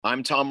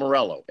I'm Tom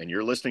Morello, and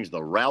you're listening to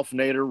the Ralph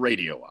Nader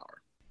Radio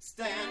Hour.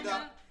 Stand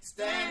up,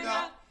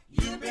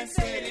 you've been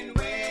sitting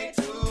way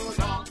too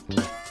long.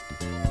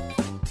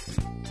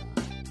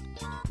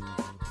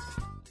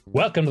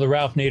 Welcome to the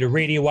Ralph Nader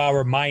Radio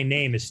Hour. My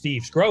name is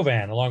Steve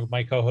Scrovan, along with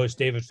my co-host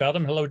David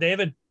Feldham. Hello,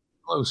 David.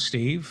 Hello,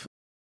 Steve.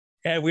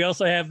 And we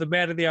also have the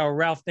man of the hour,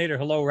 Ralph Nader.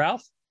 Hello,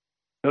 Ralph.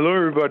 Hello,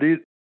 everybody.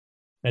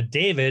 Now,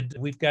 David,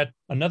 we've got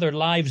another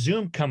live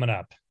Zoom coming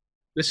up.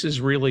 This is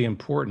really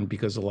important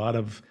because a lot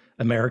of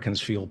Americans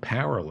feel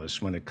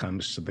powerless when it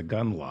comes to the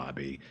gun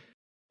lobby.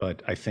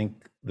 But I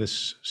think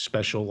this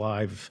special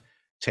live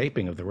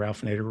taping of the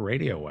Ralph Nader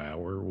Radio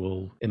Hour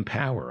will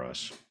empower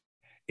us.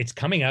 It's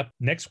coming up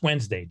next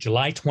Wednesday,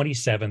 July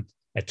 27th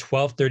at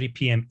 12:30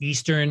 p.m.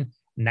 Eastern,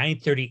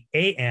 9:30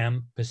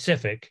 a.m.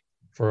 Pacific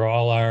for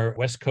all our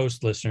West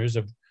Coast listeners,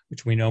 of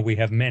which we know we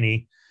have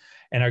many.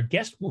 And our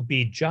guest will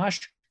be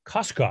Josh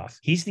Koskoff.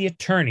 He's the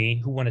attorney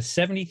who won a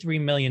 $73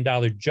 million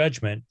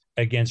judgment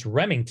against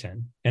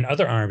Remington and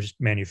other arms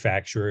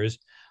manufacturers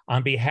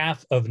on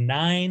behalf of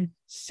 9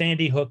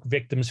 Sandy Hook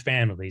victims'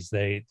 families.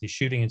 The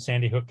shooting in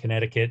Sandy Hook,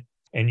 Connecticut.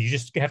 And you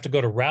just have to go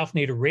to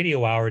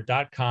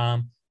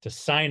ralphnaderradiohour.com to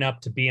sign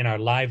up to be in our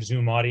live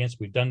Zoom audience.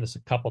 We've done this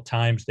a couple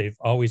times. They've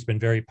always been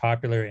very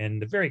popular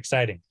and very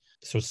exciting.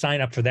 So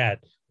sign up for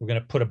that. We're going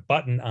to put a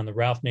button on the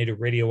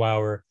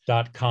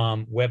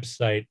ralphnaderradiohour.com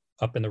website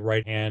up in the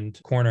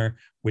right-hand corner,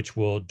 which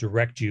will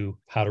direct you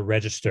how to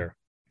register.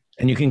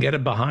 And you can get a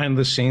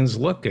behind-the-scenes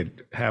look at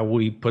how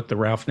we put the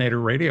Ralph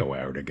Nader Radio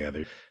Hour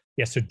together.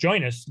 Yeah, so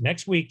join us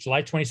next week,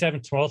 July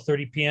 27th,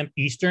 12:30 p.m.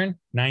 Eastern,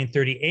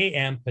 9:30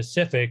 a.m.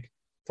 Pacific,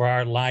 for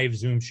our live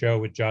Zoom show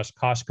with Josh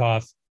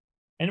Koskoff.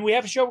 And we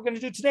have a show we're going to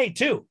do today,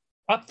 too.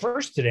 Up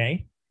first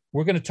today,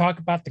 we're going to talk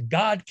about the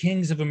God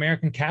Kings of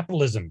American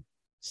capitalism,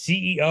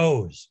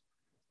 CEOs.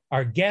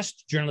 Our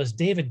guest journalist,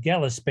 David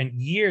Gellis, spent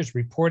years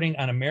reporting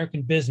on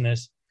American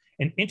business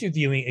and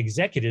interviewing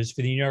executives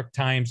for the New York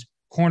Times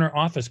corner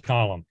office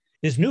column.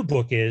 His new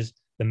book is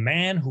The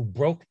Man Who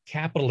Broke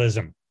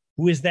Capitalism.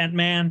 Who is that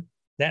man?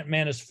 That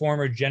man is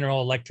former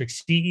General Electric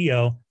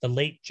CEO, the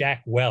late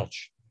Jack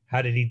Welch.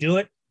 How did he do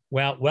it?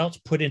 Well,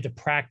 Welch put into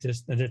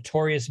practice the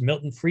notorious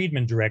Milton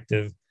Friedman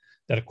directive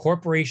that a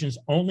corporation's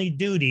only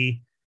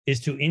duty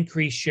is to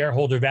increase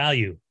shareholder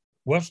value.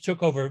 Welch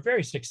took over a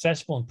very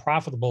successful and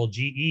profitable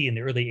GE in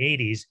the early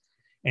 80s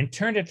and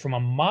turned it from a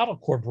model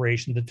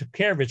corporation that took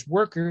care of its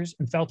workers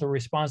and felt a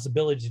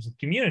responsibility to the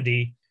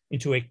community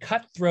into a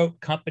cutthroat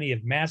company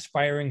of mass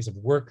firings of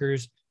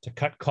workers to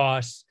cut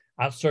costs,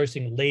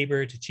 outsourcing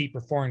labor to cheaper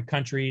foreign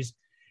countries,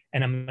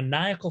 and a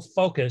maniacal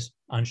focus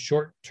on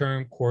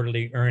short-term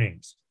quarterly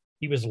earnings.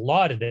 He was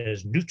lauded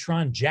as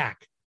Neutron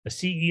Jack, a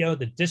CEO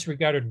that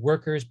disregarded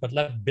workers but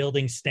left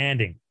buildings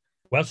standing.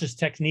 Welch's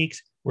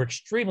techniques were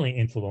extremely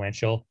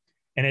influential,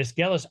 and as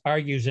Gellis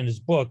argues in his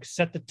book,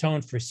 set the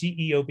tone for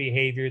CEO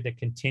behavior that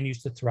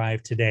continues to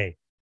thrive today.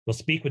 We'll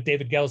speak with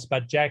David Gellis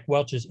about Jack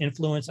Welch's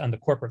influence on the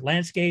corporate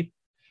landscape,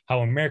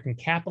 how American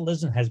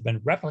capitalism has been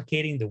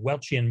replicating the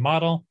Welchian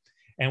model,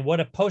 and what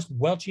a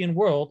post-Welchian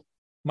world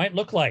might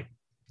look like.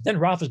 Then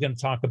Ralph is going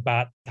to talk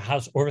about the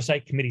House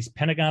Oversight Committee's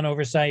Pentagon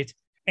oversight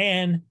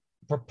and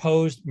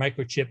proposed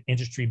microchip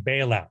industry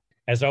bailout.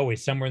 As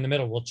always, somewhere in the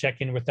middle, we'll check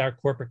in with our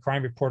corporate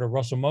crime reporter,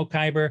 Russell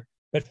Mokhiber.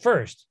 But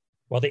first,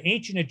 while the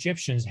ancient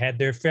Egyptians had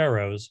their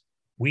pharaohs,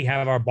 we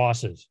have our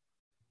bosses.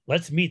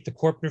 Let's meet the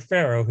corporate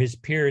pharaoh his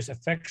peers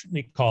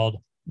affectionately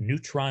called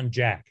Neutron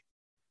Jack.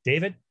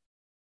 David?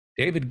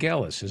 David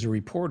Gellis is a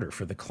reporter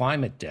for the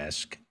Climate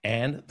Desk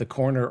and the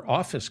corner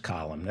office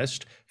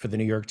columnist for the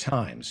New York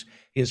Times.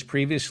 He has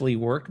previously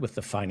worked with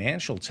the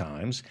Financial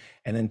Times,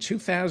 and in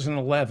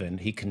 2011,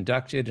 he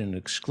conducted an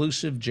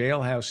exclusive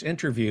jailhouse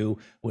interview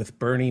with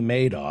Bernie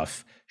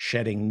Madoff,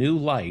 shedding new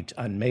light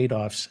on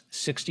Madoff's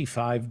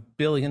 $65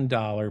 billion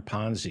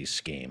Ponzi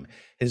scheme.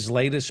 His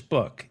latest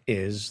book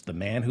is The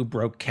Man Who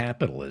Broke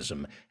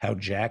Capitalism: How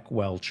Jack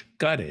Welch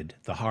Gutted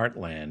the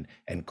Heartland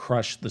and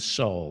Crushed the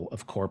Soul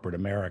of Corporate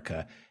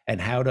America, and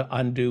How to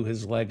Undo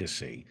His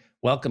Legacy.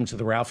 Welcome to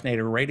the Ralph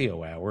Nader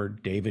Radio Hour,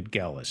 David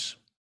Gellis.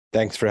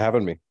 Thanks for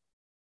having me.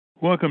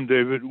 Welcome,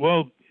 David.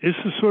 Well, this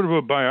is sort of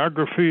a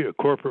biography, a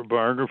corporate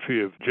biography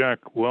of Jack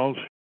Welch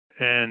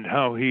and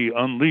how he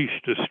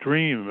unleashed a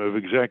stream of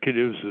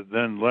executives that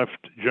then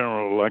left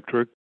General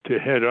Electric to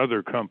head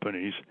other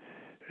companies.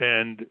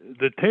 And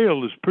the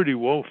tale is pretty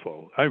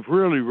woeful. I've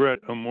rarely read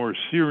a more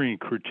searing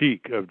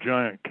critique of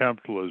giant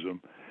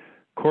capitalism,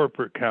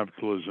 corporate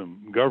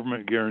capitalism,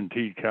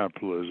 government-guaranteed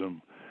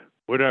capitalism,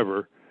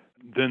 whatever,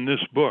 than this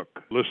book.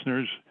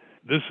 Listeners,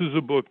 this is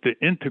a book that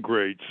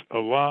integrates a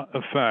lot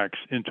of facts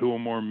into a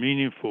more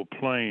meaningful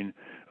plane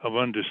of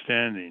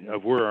understanding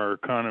of where our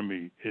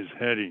economy is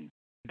heading.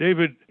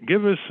 David,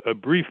 give us a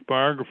brief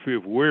biography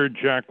of where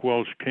Jack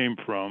Welch came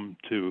from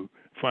to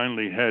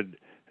finally head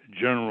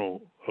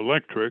General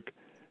Electric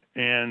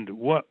and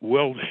what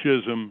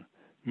Welchism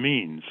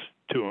means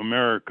to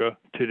America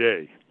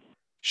today.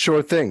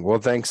 Sure thing. Well,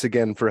 thanks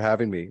again for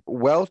having me.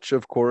 Welch,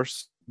 of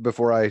course,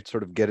 before I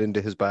sort of get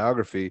into his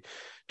biography,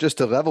 just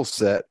to level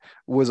set,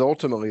 was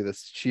ultimately the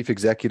chief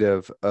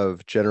executive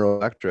of General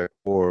Electric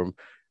from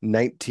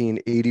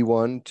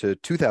 1981 to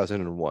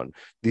 2001,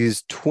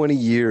 these 20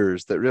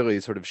 years that really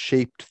sort of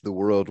shaped the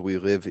world we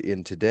live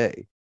in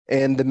today.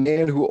 And the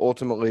man who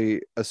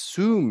ultimately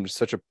assumed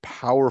such a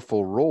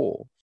powerful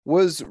role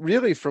was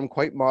really from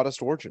quite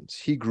modest origins.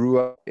 He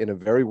grew up in a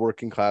very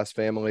working class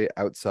family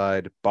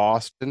outside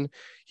Boston.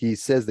 He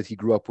says that he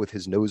grew up with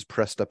his nose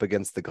pressed up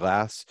against the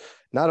glass,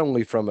 not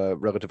only from a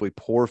relatively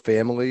poor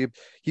family.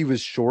 He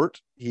was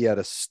short, he had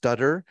a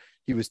stutter,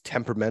 he was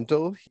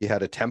temperamental, he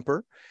had a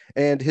temper,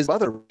 and his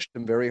mother pushed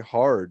him very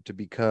hard to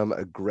become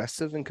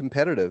aggressive and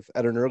competitive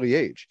at an early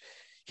age.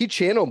 He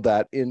channeled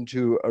that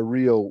into a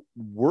real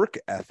work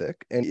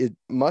ethic, and it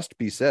must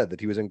be said that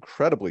he was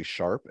incredibly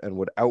sharp and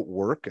would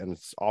outwork and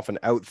often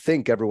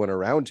outthink everyone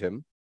around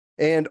him,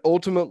 and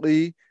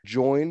ultimately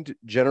joined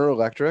General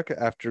Electric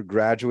after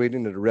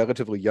graduating at a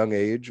relatively young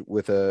age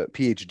with a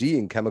PhD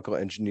in chemical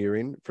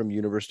engineering from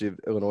University of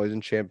Illinois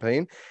in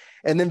Champaign,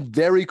 and then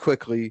very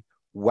quickly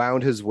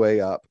wound his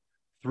way up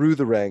through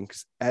the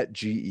ranks at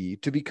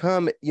GE to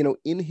become,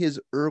 in his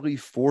early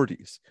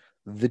 40s,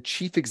 the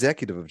chief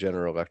executive of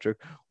General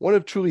Electric, one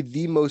of truly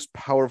the most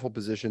powerful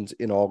positions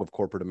in all of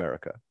corporate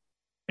America.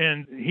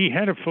 And he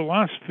had a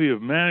philosophy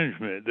of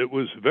management that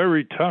was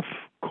very tough,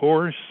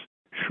 coarse,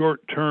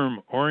 short-term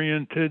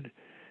oriented.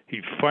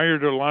 He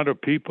fired a lot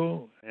of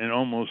people and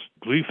almost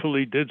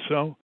gleefully did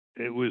so.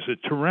 It was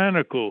a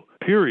tyrannical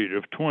period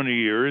of 20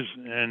 years,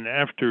 and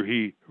after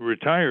he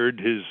retired,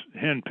 his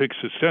hand-picked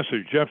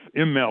successor, Jeff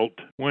Immelt,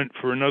 went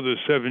for another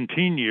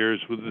 17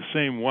 years with the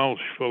same Welch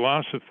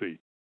philosophy,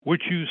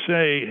 which you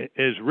say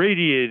has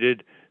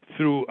radiated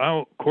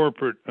throughout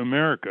corporate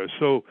America.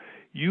 So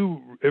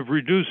you have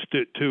reduced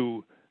it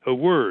to a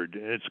word.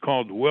 It's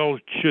called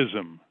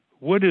Welchism.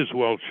 What is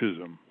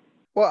Welchism?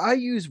 Well, I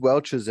use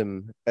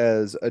Welchism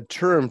as a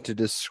term to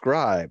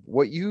describe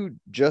what you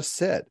just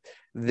said,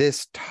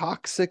 this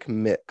toxic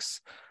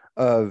mix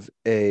of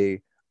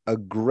a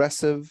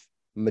aggressive,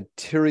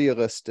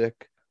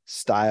 materialistic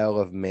style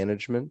of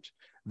management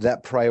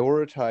that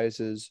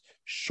prioritizes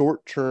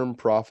short-term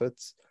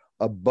profits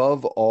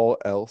above all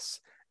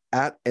else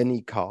at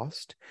any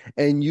cost,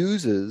 and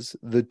uses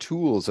the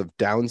tools of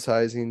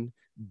downsizing,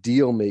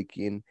 deal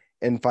making,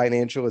 and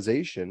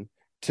financialization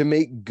to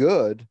make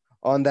good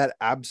on that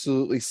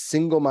absolutely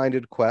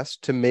single-minded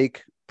quest to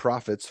make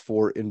profits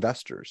for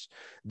investors.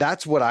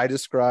 That's what I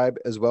describe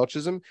as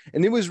Welchism,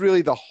 and it was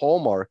really the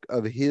hallmark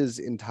of his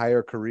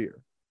entire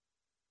career.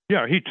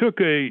 Yeah, he took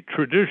a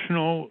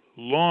traditional,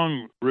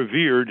 long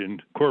revered in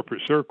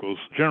corporate circles,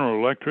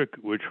 General Electric,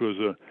 which was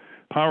a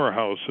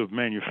powerhouse of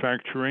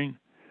manufacturing,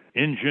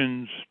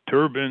 engines,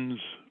 turbines,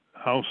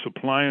 house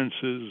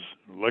appliances,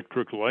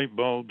 electric light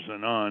bulbs,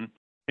 and on.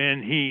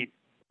 And he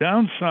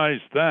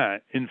downsized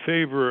that in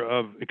favor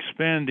of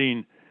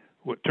expanding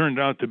what turned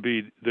out to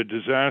be the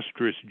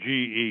disastrous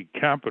GE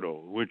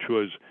Capital, which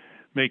was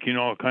making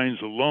all kinds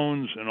of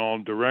loans in all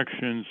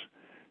directions,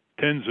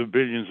 tens of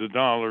billions of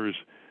dollars,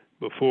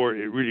 before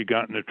it really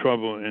got into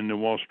trouble in the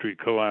Wall Street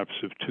collapse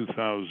of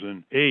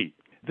 2008.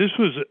 This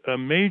was a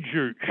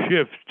major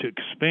shift to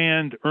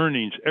expand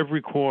earnings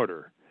every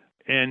quarter,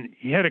 and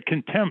he had a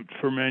contempt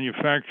for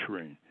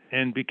manufacturing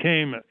and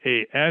became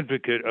an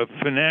advocate of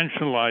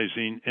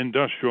financializing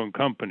industrial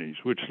companies,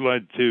 which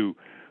led to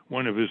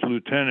one of his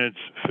lieutenants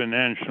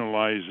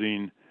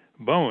financializing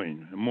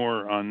Boeing.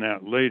 More on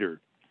that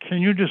later.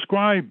 Can you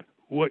describe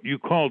what you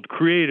called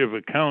creative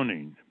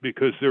accounting?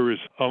 Because there was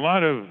a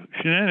lot of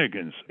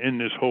shenanigans in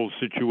this whole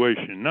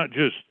situation, not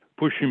just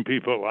pushing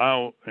people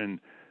out and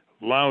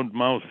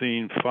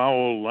loud-mouthing,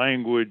 foul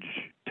language,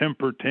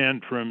 temper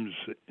tantrums,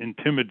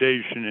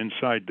 intimidation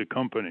inside the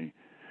company.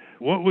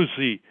 What was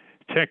the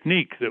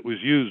technique that was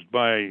used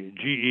by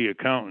GE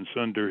accountants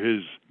under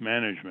his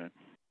management?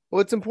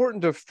 Well, it's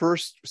important to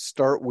first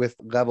start with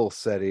level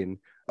setting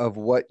of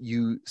what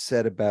you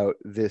said about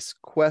this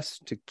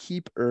quest to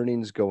keep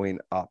earnings going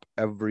up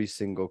every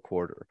single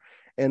quarter.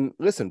 And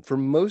listen, for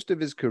most of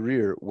his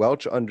career,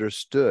 Welch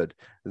understood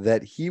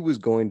that he was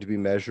going to be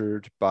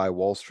measured by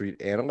Wall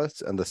Street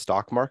analysts and the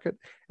stock market,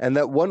 and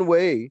that one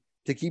way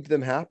to keep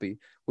them happy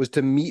was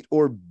to meet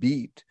or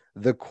beat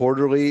the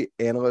quarterly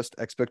analyst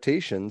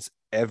expectations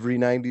every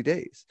 90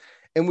 days.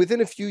 And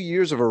within a few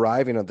years of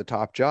arriving at the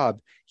top job,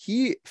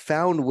 he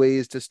found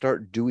ways to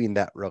start doing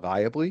that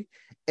reliably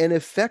and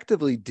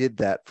effectively did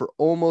that for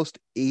almost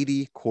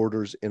 80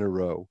 quarters in a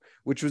row,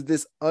 which was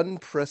this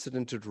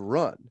unprecedented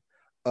run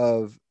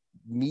of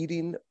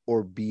meeting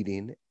or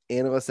beating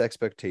analyst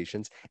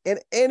expectations. And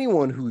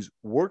anyone who's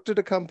worked at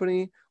a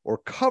company or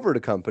covered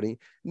a company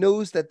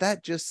knows that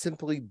that just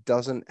simply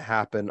doesn't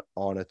happen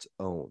on its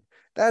own.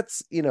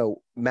 That's,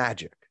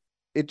 magic.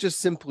 It just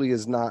simply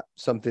is not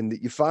something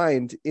that you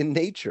find in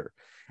nature.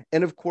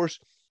 And of course,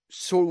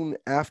 soon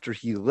after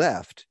he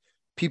left,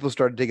 people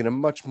started taking a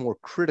much more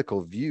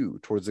critical view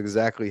towards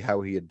exactly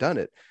how he had done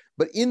it.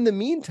 But in the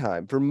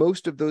meantime, for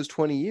most of those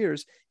 20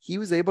 years, he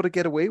was able to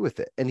get away with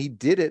it. And he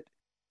did it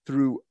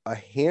through a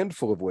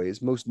handful of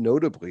ways, most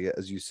notably,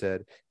 as you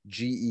said,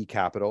 GE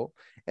Capital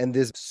and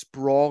this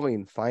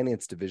sprawling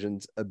finance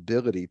division's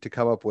ability to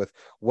come up with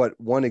what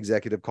one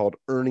executive called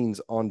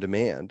earnings on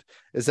demand,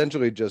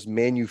 essentially just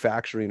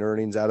manufacturing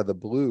earnings out of the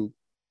blue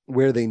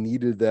where they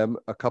needed them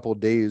a couple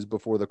days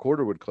before the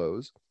quarter would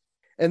close.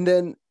 And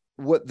then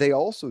what they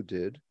also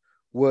did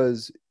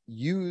was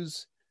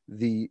use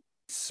the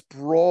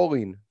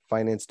sprawling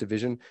finance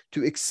division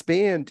to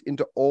expand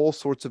into all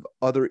sorts of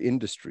other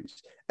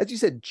industries. As you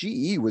said,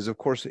 GE was, of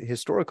course,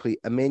 historically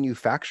a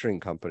manufacturing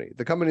company,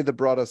 the company that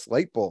brought us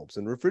light bulbs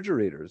and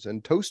refrigerators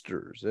and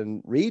toasters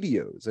and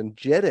radios and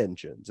jet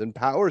engines and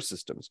power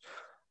systems.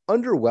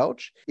 Under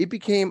Welch, it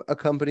became a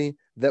company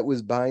that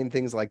was buying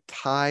things like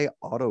Thai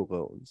auto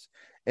loans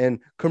and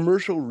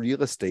commercial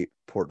real estate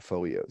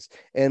portfolios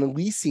and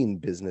leasing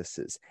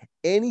businesses,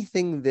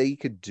 anything they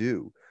could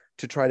do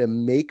to try to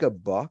make a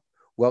buck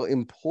while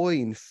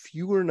employing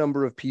fewer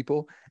number of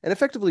people and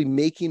effectively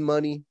making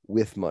money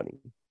with money.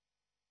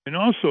 And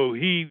also,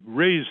 he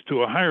raised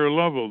to a higher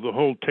level the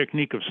whole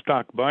technique of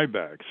stock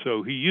buyback.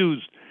 So he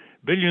used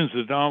billions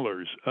of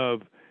dollars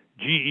of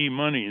GE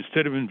money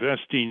instead of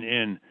investing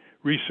in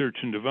research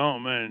and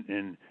development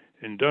and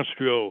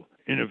industrial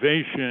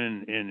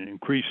innovation and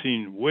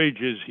increasing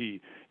wages.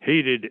 He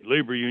hated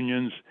labor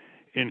unions.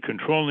 In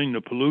controlling the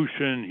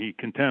pollution, he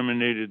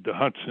contaminated the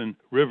Hudson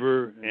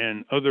River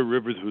and other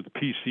rivers with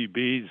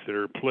PCBs that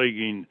are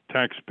plaguing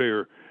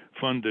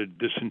taxpayer-funded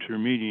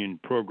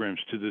disintermediating programs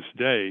to this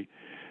day.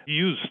 He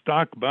used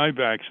stock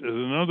buybacks as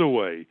another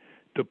way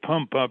to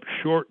pump up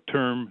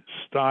short-term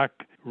stock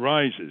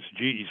rises,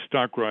 GE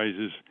stock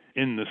rises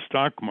in the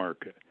stock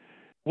market.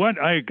 What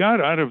I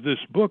got out of this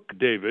book,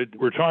 David,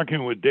 we're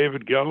talking with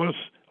David Gellis,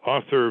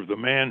 author of The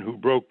Man Who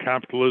Broke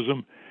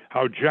Capitalism,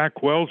 How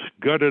Jack Welch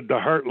Gutted the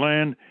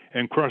Heartland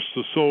and Crushed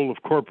the Soul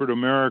of Corporate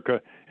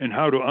America, and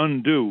How to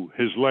Undo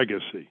His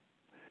Legacy.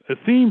 A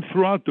theme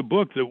throughout the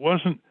book that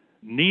wasn't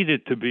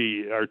needed to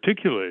be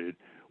articulated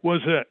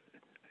was that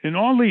in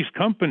all these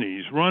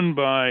companies run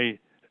by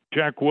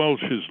Jack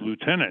Welch's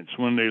lieutenants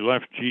when they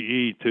left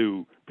GE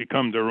to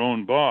become their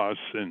own boss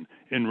and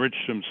enrich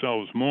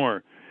themselves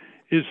more,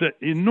 is the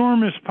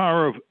enormous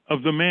power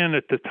of the man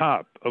at the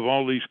top of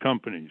all these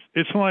companies.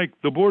 It's like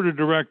the board of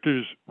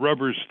directors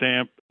rubber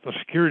stamp, the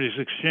Securities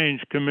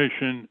Exchange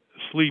Commission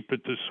sleep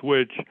at the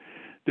switch,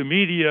 the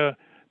media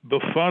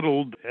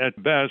befuddled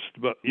at best,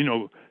 but,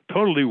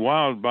 totally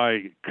wowed by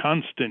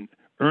constant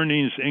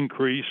earnings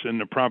increase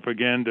and the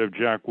propaganda of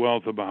Jack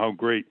Welch about how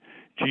great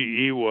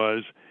GE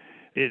was.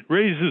 It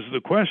raises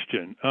the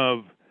question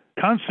of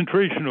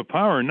concentration of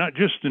power, not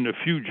just in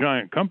a few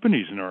giant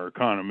companies in our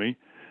economy,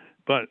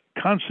 but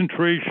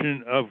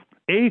concentration of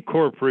a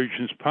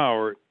corporation's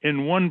power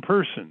in one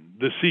person,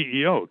 the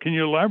CEO. Can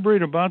you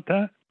elaborate about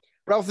that?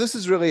 Ralph, this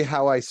is really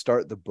how I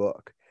start the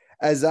book.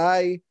 As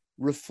I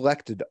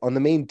reflected on the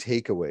main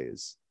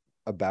takeaways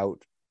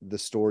about the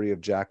story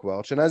of Jack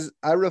Welch, and as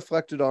I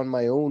reflected on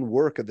my own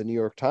work at the New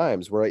York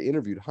Times, where I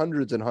interviewed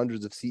hundreds and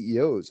hundreds of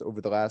CEOs over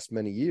the last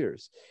many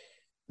years,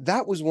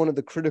 that was one of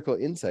the critical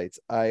insights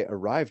I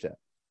arrived at.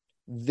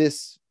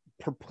 This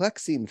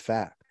perplexing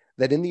fact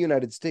that in the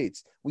United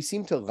States, we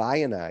seem to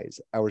lionize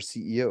our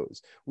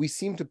CEOs. We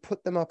seem to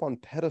put them up on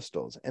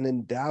pedestals and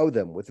endow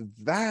them with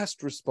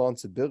vast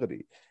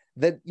responsibility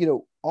that,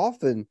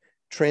 often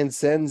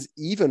transcends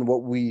even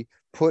what we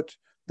put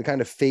the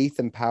kind of faith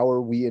and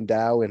power we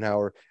endow in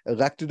our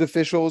elected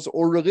officials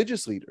or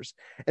religious leaders.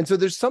 And so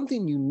there's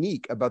something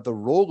unique about the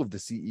role of the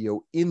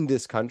CEO in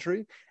this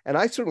country. And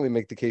I certainly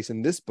make the case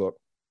in this book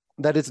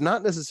that it's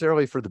not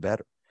necessarily for the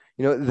better,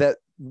 that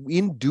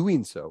in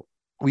doing so,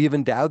 we have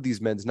endowed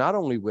these men not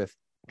only with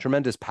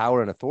tremendous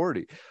power and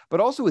authority, but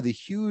also with a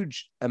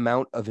huge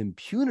amount of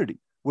impunity,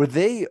 where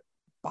they,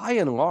 by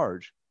and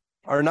large,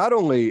 are not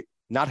only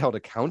not held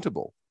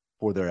accountable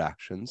for their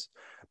actions,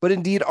 but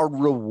indeed are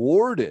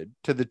rewarded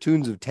to the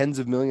tunes of tens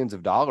of millions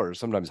of dollars,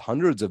 sometimes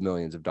hundreds of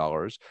millions of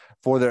dollars,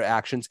 for their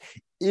actions,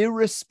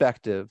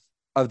 irrespective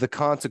of the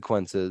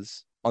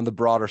consequences on the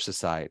broader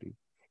society.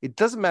 It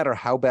doesn't matter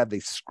how bad they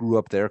screw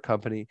up their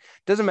company.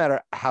 It doesn't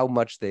matter how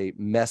much they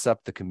mess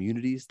up the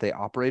communities they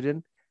operate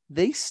in.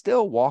 They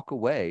still walk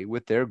away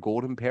with their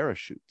golden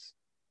parachutes.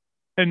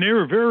 And they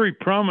were very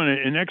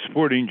prominent in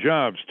exporting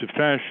jobs to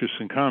fascist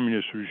and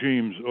communist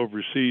regimes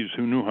overseas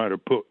who knew how to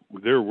put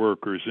their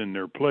workers in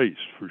their place,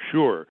 for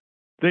sure.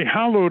 They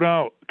hollowed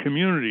out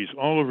communities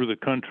all over the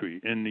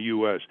country in the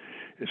U.S.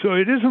 So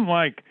it isn't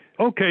like,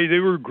 okay, they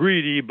were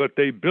greedy, but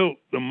they built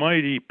the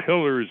mighty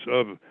pillars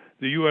of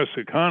the U.S.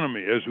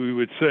 economy, as we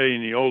would say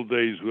in the old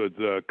days with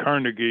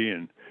Carnegie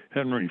and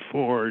Henry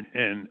Ford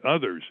and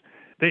others.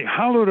 They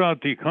hollowed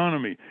out the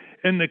economy.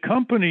 And the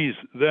companies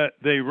that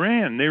they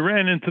ran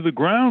into the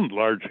ground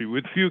largely,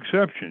 with few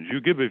exceptions. You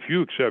give a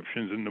few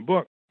exceptions in the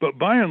book. But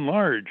by and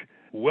large,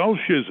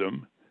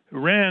 Welchism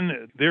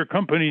ran their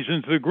companies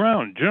into the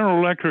ground. General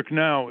Electric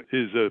now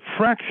is a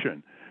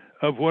fraction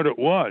of what it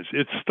was.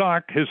 Its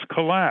stock has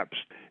collapsed.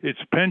 Its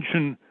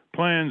pension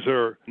plans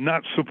are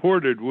not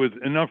supported with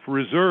enough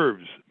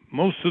reserves.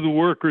 most of the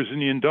workers in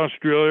the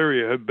industrial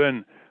area have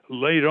been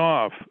laid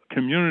off.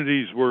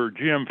 Communities where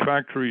GM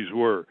factories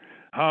were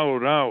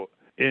hollowed out.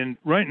 And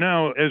right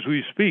now, as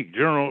we speak,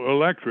 General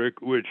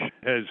Electric, which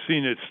has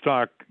seen its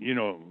stock,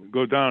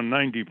 go down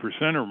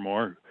 90% or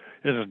more,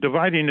 is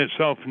dividing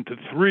itself into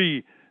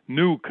three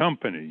new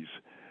companies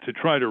to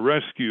try to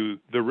rescue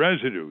the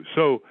residue.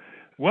 So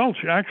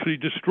Welch actually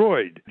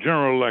destroyed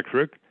General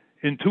Electric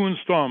in two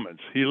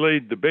installments. He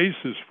laid the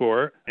basis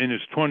for it in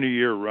his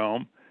 20-year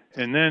realm,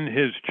 and then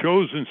his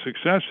chosen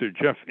successor,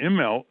 Jeff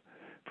Immelt,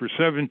 for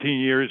 17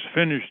 years,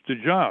 finished the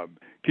job.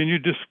 Can you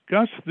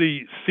discuss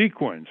the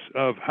sequence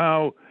of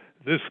how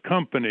this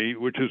company,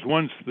 which was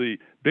once the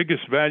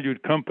biggest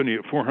valued company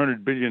at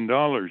 $400 billion,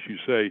 you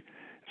say,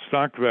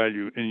 stock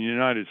value in the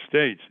United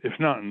States, if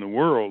not in the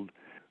world,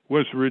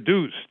 was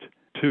reduced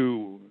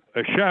to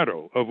a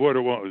shadow of what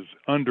it was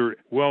under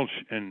Welch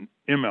and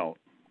Immelt?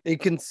 It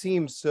can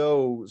seem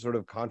so sort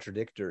of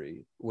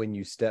contradictory when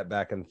you step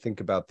back and think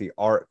about the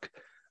arc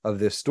of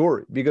this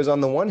story, because on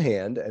the one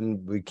hand,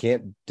 and we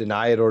can't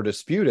deny it or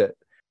dispute it,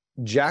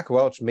 Jack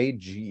Welch made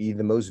GE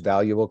the most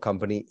valuable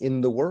company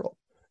in the world.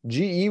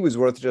 GE was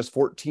worth just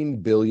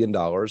 $14 billion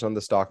on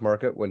the stock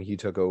market when he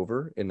took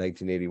over in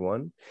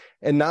 1981.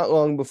 And not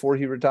long before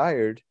he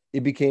retired,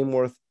 it became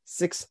worth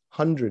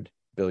 $600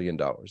 billion,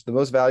 the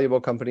most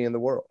valuable company in the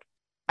world.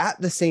 At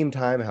the same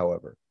time,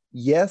 however,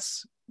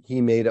 yes,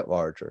 he made it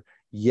larger.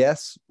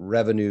 Yes,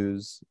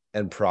 revenues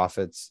and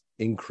profits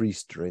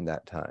increased during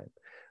that time.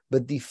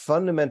 But the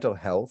fundamental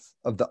health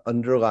of the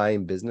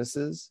underlying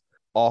businesses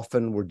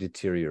often were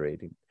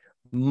deteriorating.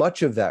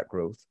 Much of that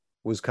growth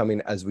was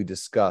coming, as we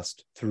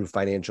discussed, through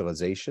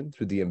financialization,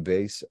 through the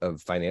embrace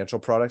of financial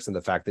products and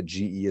the fact that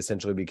GE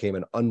essentially became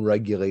an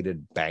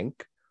unregulated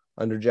bank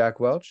under Jack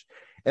Welch.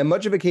 And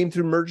much of it came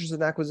through mergers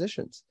and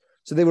acquisitions.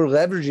 So they were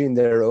leveraging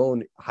their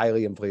own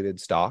highly inflated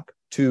stock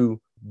to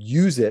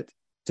use it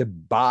to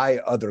buy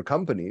other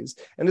companies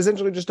and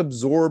essentially just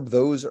absorb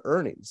those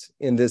earnings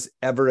in this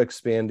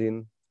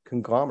ever-expanding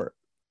conglomerate.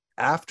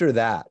 After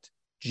that,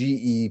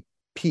 GE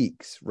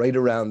peaks right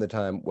around the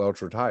time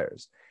Welch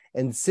retires.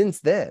 And since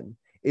then,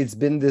 it's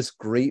been this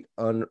great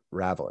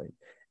unraveling.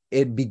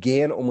 It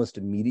began almost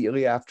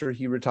immediately after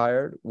he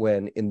retired,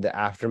 when in the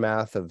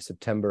aftermath of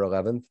September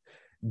 11th,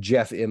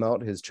 Jeff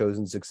Immelt, his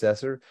chosen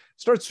successor,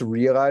 starts to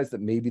realize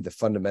that maybe the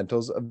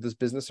fundamentals of this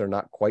business are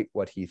not quite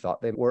what he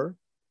thought they were.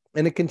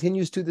 And it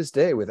continues to this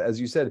day with, as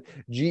you said,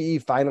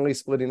 GE finally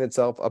splitting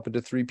itself up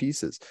into three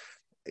pieces,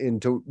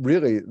 into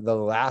really the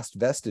last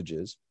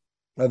vestiges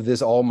of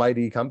this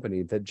almighty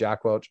company that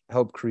Jack Welch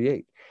helped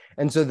create.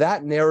 And so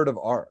that narrative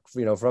arc,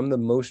 from the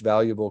most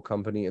valuable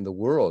company in the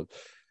world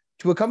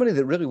to a company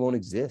that really won't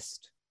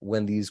exist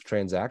when these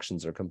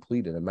transactions are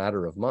complete in a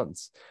matter of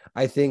months,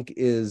 I think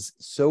is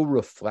so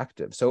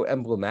reflective, so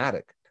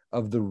emblematic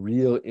of the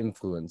real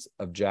influence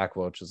of Jack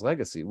Welch's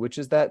legacy, which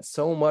is that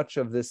so much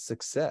of this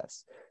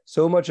success,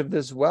 so much of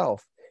this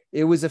wealth,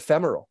 it was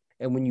ephemeral.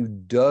 And when you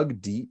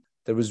dug deep,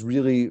 there was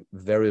really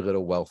very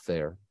little wealth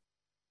there.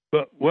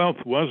 But wealth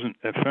wasn't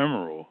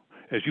ephemeral.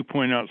 As you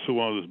point out so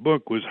well in this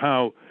book, was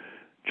how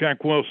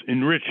Jack Welch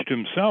enriched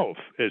himself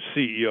as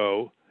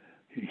CEO,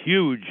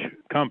 huge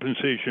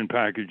compensation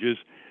packages,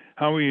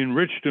 how he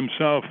enriched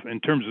himself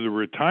in terms of the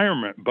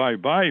retirement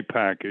bye-bye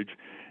package,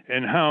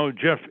 and how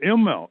Jeff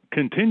Immelt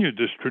continued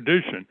this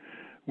tradition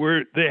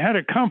where they had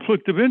a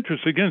conflict of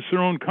interest against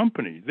their own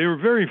company. They were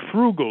very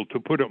frugal, to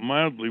put it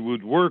mildly,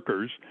 with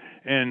workers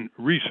and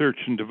research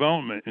and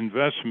development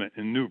investment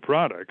in new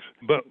products.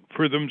 But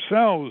for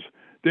themselves,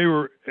 they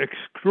were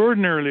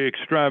extraordinarily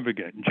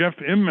extravagant. Jeff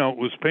Immelt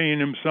was paying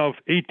himself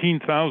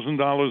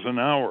 $18,000 an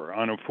hour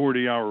on a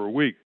 40-hour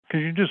week. Can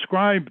you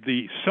describe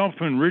the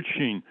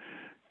self-enriching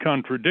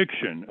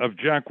contradiction of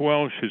Jack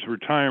Welch, his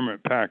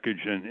retirement package,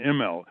 and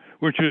Immelt,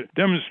 which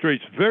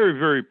demonstrates very,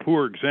 very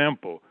poor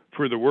example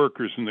for the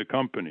workers in the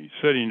company,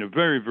 setting a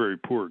very, very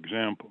poor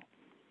example?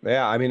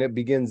 Yeah, I mean, it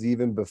begins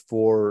even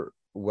before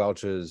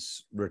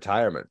Welch's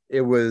retirement.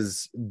 It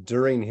was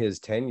during his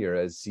tenure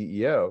as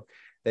CEO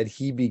that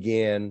he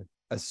began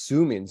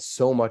assuming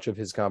so much of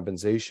his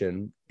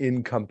compensation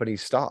in company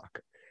stock.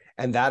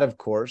 And that, of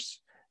course,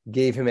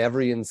 gave him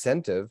every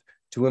incentive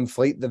to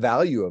inflate the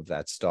value of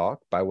that stock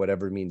by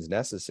whatever means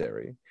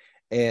necessary.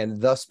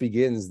 And thus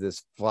begins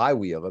this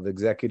flywheel of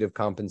executive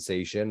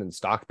compensation and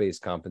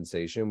stock-based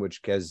compensation, which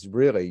has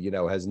really,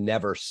 has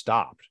never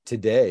stopped.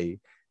 Today,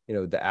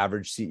 the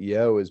average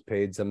CEO is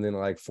paid something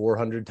like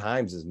 400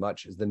 times as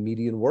much as the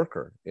median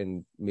worker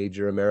in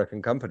major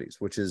American companies,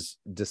 which is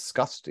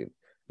disgusting.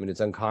 I mean,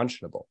 it's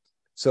unconscionable.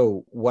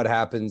 So what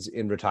happens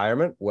in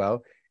retirement?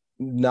 Well,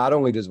 not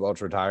only does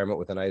Welch retirement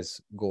with a nice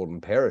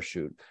golden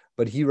parachute,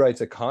 but he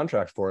writes a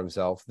contract for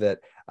himself that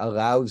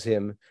allows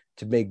him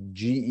to make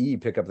GE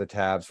pick up the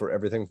tabs for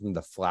everything from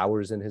the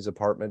flowers in his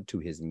apartment to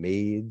his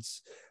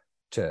maids,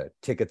 to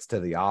tickets to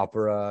the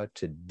opera,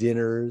 to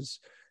dinners,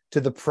 to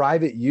the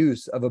private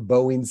use of a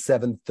Boeing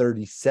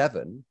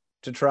 737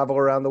 to travel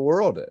around the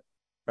world in,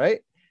 right?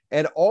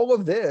 And all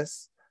of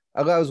this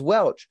allows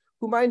Welch,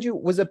 who, mind you,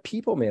 was a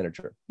people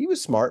manager. He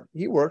was smart.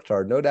 He worked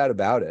hard, no doubt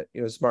about it.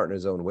 Smart in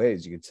his own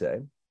ways, you could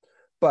say.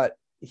 But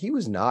he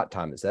was not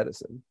Thomas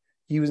Edison.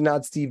 He was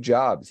not Steve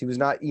Jobs. He was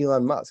not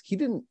Elon Musk. He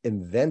didn't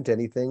invent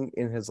anything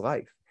in his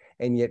life.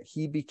 And yet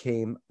he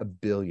became a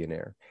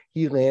billionaire.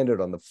 He landed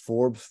on the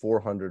Forbes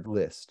 400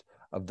 list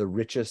of the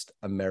richest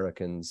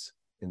Americans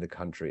in the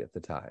country at the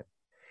time.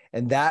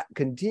 And that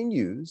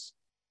continues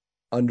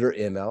under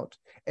Immelt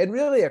and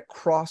really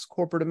across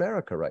corporate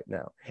America right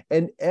now.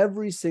 And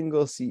every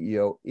single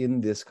CEO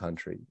in this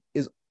country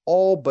is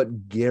all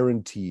but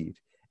guaranteed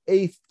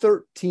a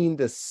 13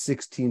 to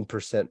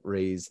 16%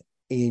 raise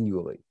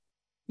annually.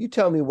 You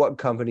tell me what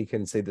company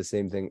can say the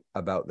same thing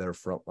about their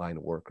frontline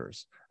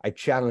workers. I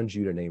challenge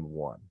you to name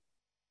one.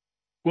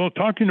 Well,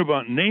 talking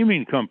about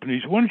naming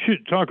companies, why don't you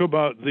talk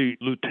about the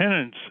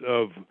lieutenants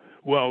of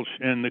Welch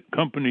and the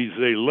companies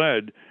they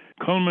led,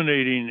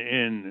 culminating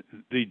in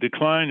the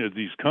decline of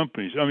these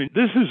companies? I mean,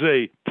 this is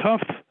a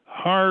tough,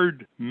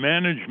 hard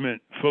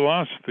management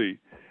philosophy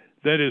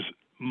that is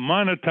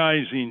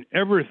monetizing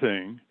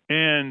everything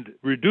and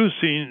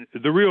reducing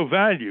the real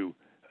value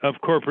of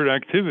corporate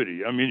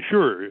activity. I mean,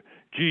 sure,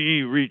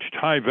 GE reached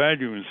high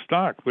value in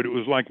stock, but it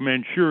was like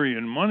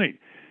Manchurian money.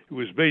 It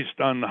was based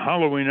on the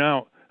hollowing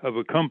out of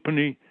a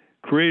company,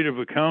 creative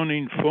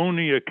accounting,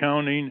 phony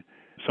accounting,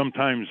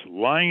 sometimes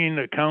lying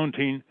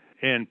accounting,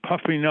 and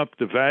puffing up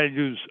the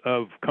values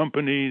of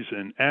companies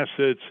and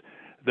assets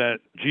that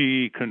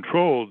GE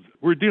controlled.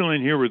 We're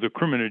dealing here with a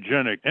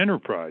criminogenic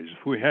enterprise.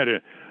 If we had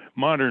a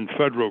modern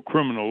federal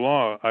criminal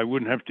law, I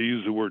wouldn't have to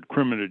use the word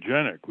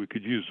criminogenic. We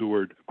could use the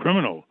word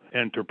criminal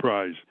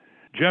enterprise.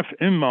 Jeff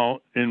Immelt,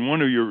 in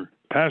one of your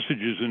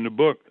passages in the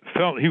book,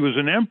 felt he was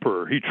an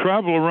emperor. He'd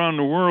travel around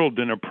the world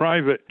in a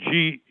private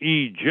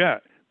GE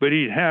jet, but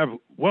he'd have,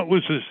 what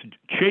was this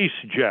chase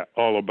jet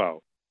all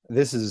about?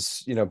 This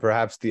is,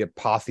 perhaps the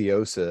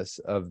apotheosis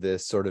of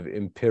this sort of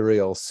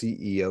imperial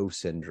CEO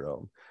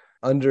syndrome.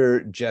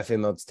 Under Jeff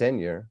Immelt's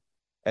tenure,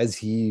 as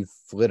he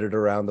flitted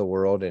around the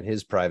world in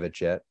his private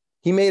jet,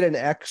 he made an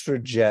extra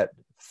jet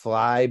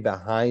fly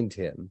behind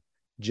him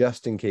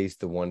just in case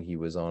the one he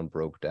was on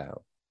broke down.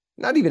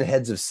 Not even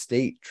heads of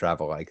state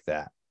travel like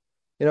that.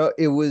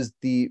 It was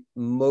the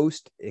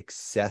most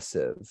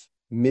excessive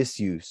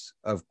misuse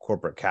of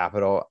corporate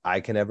capital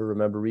I can ever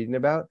remember reading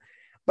about.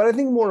 But I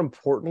think more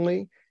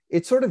importantly,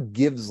 it sort of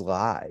gives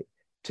lie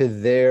to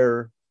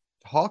their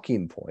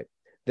talking point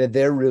that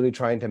they're really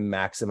trying to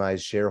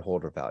maximize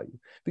shareholder value.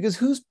 Because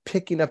who's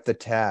picking up the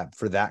tab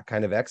for that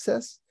kind of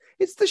excess?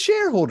 It's the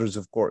shareholders,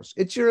 of course.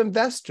 It's your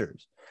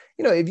investors.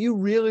 If you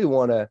really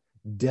want to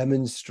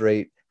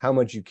demonstrate how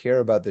much you care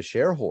about the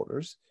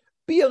shareholders,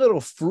 be a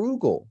little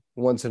frugal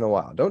once in a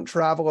while. Don't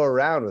travel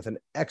around with an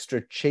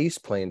extra chase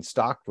plane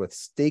stocked with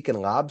steak and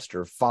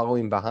lobster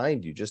following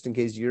behind you just in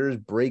case yours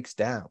breaks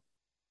down.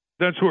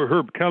 That's where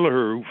Herb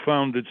Kelleher, who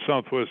founded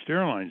Southwest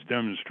Airlines,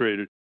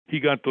 demonstrated. He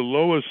got the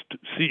lowest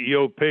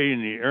CEO pay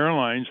in the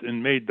airlines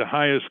and made the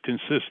highest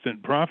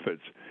consistent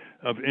profits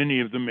of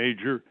any of the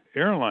major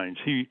airlines.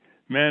 He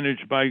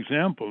managed by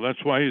example.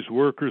 That's why his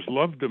workers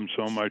loved him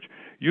so much.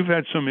 You've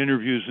had some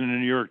interviews in the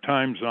New York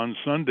Times on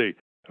Sunday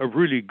of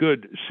really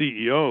good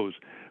CEOs.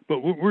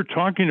 But what we're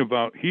talking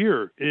about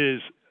here is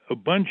a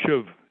bunch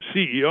of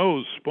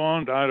CEOs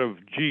spawned out of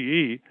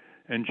GE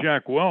and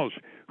Jack Welch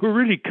who are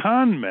really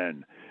con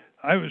men.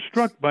 I was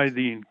struck by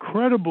the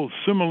incredible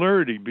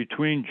similarity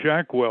between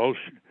Jack Welch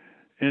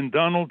and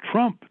Donald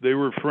Trump. They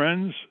were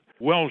friends.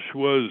 Welch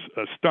was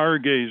a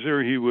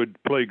stargazer. He would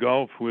play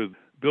golf with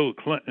Bill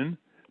Clinton.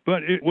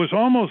 But it was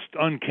almost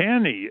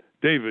uncanny,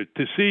 David,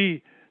 to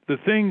see the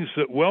things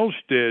that Welch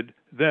did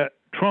that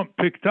Trump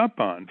picked up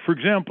on. For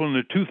example, in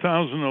the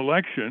 2000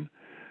 election,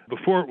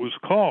 before it was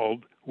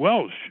called,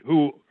 Welch,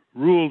 who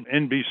ruled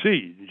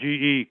NBC,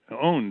 GE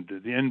owned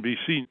the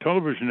NBC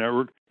television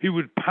network, he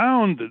would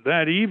pound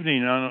that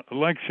evening on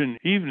election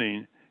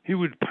evening, he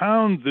would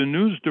pound the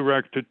news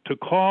director to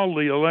call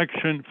the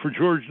election for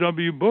George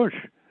W. Bush.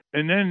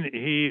 And then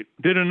he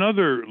did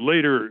another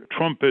later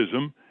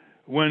Trumpism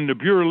when the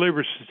Bureau of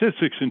Labor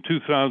Statistics in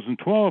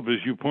 2012,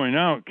 as you point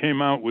out,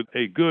 came out with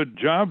a good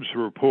jobs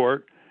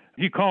report.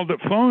 He called it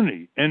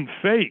phony and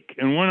fake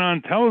and went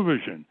on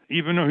television,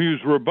 even though he was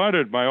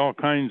rebutted by all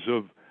kinds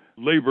of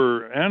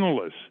labor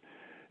analysts.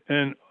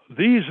 And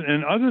these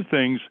and other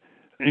things,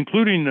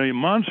 including the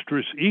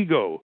monstrous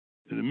ego,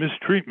 the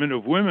mistreatment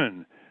of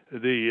women,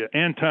 the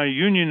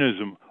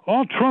anti-unionism,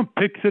 all Trump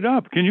picked it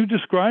up. Can you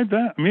describe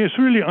that? I mean, it's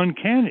really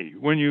uncanny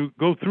when you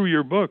go through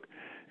your book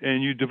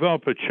and you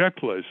develop a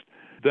checklist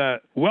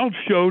that Welch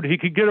showed he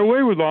could get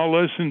away with all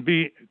this and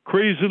be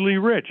crazily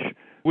rich,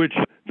 which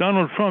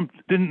Donald Trump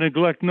didn't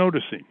neglect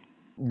noticing.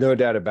 No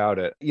doubt about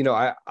it.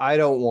 I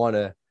don't want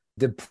to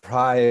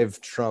deprive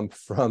Trump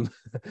from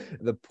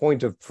the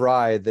point of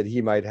pride that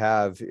he might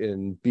have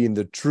in being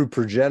the true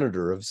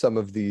progenitor of some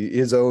of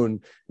his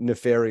own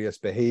nefarious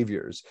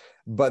behaviors.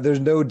 But there's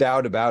no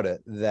doubt about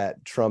it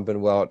that Trump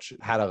and Welch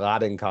had a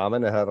lot in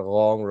common and had a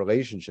long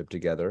relationship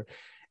together.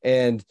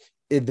 And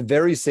at the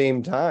very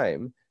same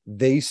time,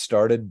 they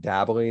started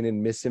dabbling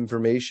in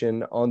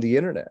misinformation on the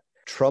internet.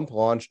 Trump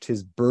launched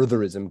his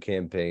birtherism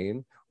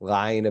campaign,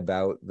 lying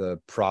about the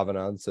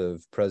provenance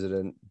of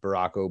President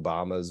Barack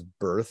Obama's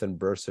birth and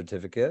birth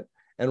certificate.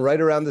 And right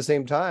around the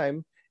same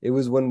time, it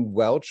was when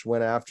Welch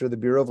went after the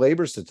Bureau of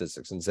Labor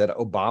Statistics and said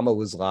Obama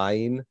was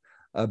lying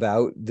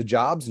about the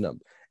jobs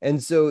number.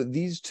 And so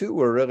these two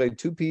were really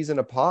two peas in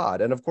a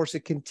pod. And of course,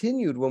 it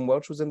continued when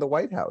Welch was in the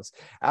White House.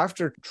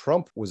 After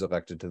Trump was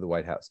elected to the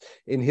White House,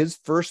 in his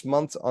first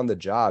months on the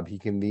job, he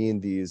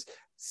convened these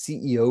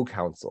CEO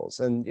councils.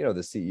 And, you know,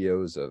 the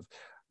CEOs of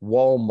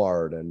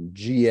Walmart and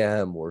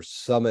GM were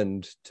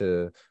summoned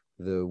to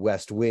the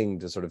West Wing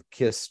to sort of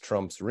kiss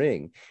Trump's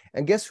ring.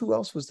 And guess who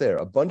else was there?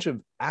 A bunch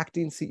of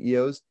acting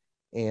CEOs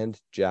and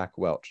Jack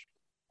Welch.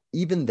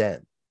 Even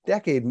then,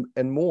 decade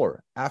and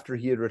more after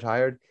he had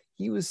retired,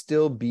 he was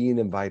still being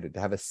invited to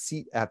have a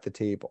seat at the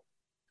table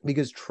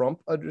because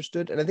Trump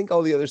understood, and I think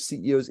all the other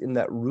CEOs in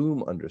that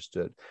room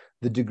understood,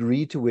 the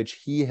degree to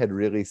which he had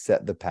really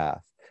set the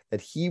path, that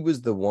he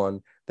was the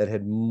one that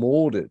had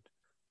molded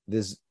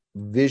this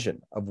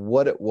vision of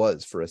what it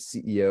was for a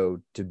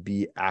CEO to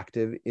be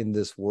active in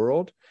this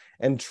world.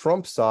 And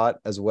Trump saw it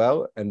as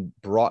well and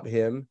brought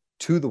him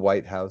to the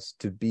White House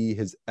to be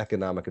his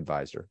economic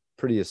advisor.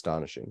 Pretty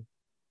astonishing.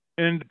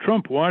 And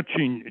Trump,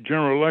 watching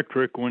General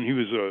Electric when he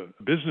was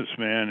a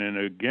businessman and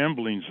a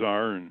gambling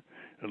czar in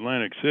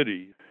Atlantic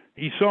City,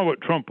 he saw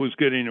what Trump was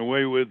getting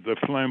away with, the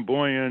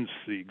flamboyance,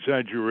 the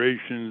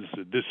exaggerations,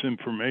 the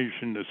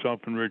disinformation, the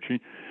self-enriching.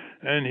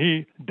 And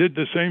he did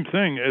the same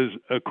thing as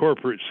a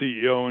corporate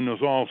CEO in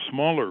those all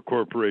smaller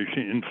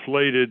corporations,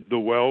 inflated the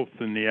wealth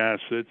and the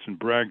assets and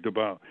bragged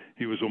about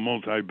he was a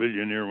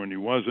multi-billionaire when he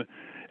wasn't.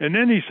 And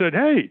then he said,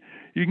 hey,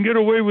 you can get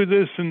away with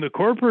this in the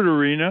corporate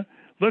arena.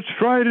 Let's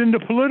try it in the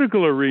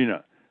political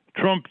arena.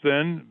 Trump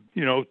then,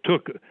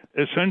 took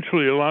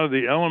essentially a lot of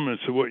the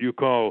elements of what you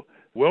call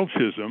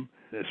Welchism,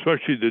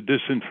 especially the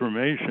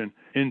disinformation,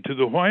 into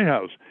the White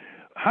House.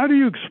 How do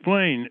you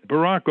explain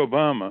Barack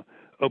Obama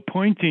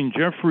appointing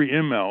Jeffrey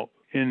Immelt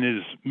in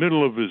his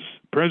middle of his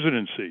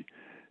presidency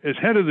as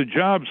head of the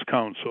Jobs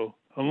Council,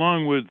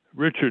 along with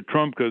Richard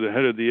Trumka, the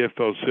head of the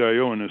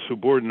AFL-CIO, in a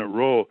subordinate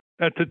role?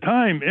 At the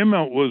time,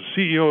 Immelt was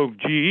CEO of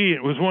GE.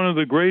 It was one of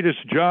the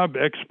greatest job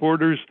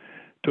exporters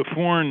to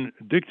foreign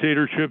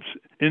dictatorships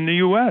in the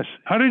U.S.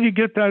 How did he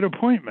get that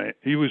appointment?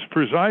 He was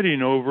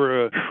presiding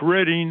over a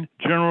shredding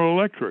General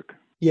Electric.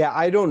 Yeah,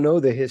 I don't know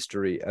the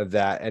history of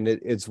that, and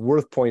it's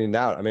worth pointing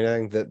out. I mean, I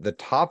think that the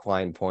top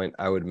line point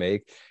I would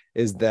make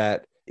is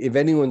that if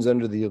anyone's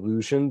under the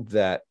illusion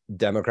that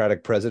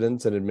Democratic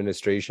presidents and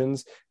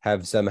administrations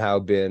have somehow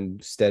been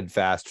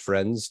steadfast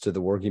friends to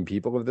the working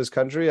people of this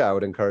country, I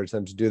would encourage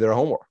them to do their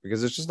homework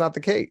because it's just not the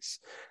case.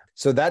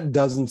 So that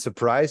doesn't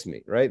surprise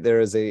me, right? There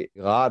is a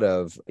lot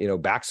of,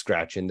 back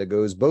scratching that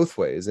goes both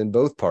ways in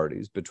both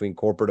parties between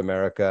corporate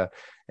America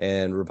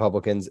and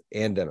Republicans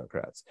and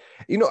Democrats.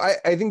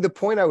 I think the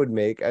point I would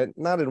make,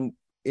 not in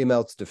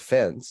Immelt's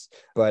defense,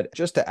 but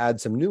just to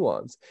add some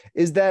nuance,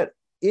 is that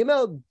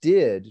Immelt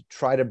did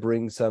try to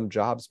bring some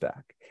jobs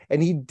back.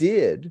 And he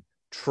did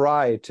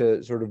try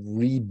to sort of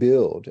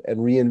rebuild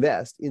and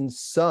reinvest in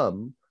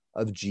some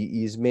of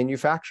GE's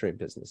manufacturing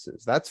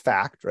businesses. That's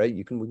fact, right?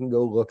 We can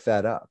go look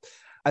that up.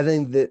 I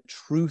think the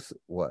truth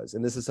was,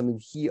 and this is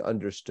something he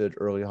understood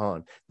early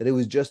on, that it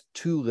was just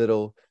too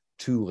little,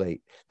 too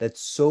late, that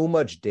so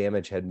much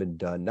damage had been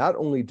done, not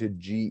only to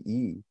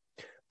GE,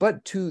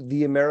 but to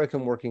the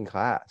American working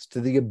class,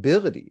 to the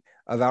ability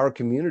of our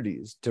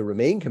communities to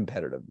remain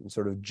competitive and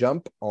sort of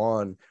jump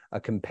on a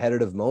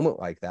competitive moment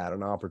like that,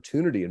 an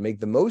opportunity, and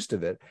make the most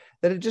of it,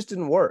 that it just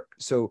didn't work.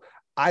 So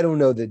I don't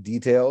know the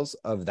details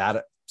of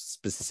that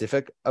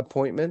specific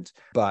appointment,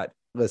 but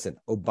listen,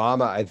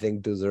 Obama, I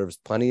think, deserves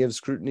plenty of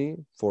scrutiny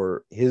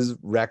for his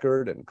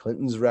record and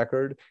Clinton's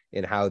record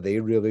in how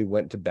they really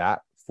went to bat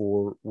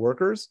for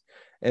workers.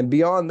 And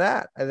beyond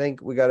that, I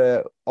think we got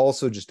to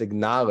also just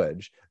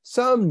acknowledge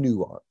some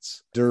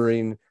nuance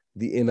during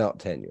the Immelt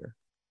tenure.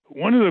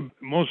 One of the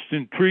most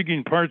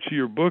intriguing parts of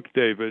your book,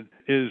 David,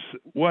 is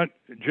what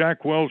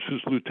Jack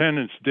Welch's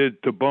lieutenants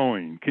did to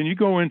Boeing. Can you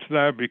go into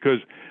that? Because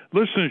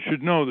listeners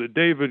should know that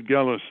David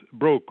Gellis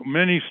broke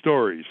many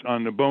stories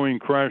on the Boeing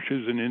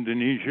crashes in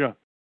Indonesia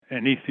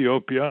and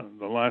Ethiopia,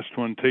 the last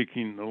one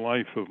taking the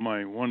life of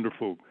my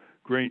wonderful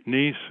great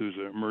niece, who's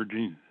an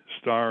emerging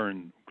star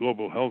in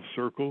global health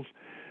circles.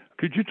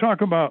 Could you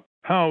talk about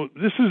how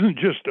this isn't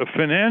just a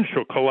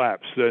financial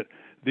collapse that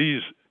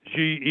these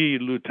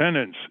GE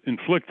lieutenants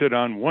inflicted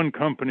on one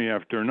company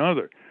after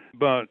another,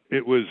 but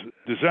it was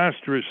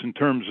disastrous in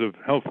terms of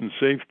health and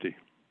safety?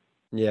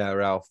 Yeah,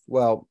 Ralph.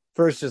 Well,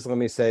 first, just let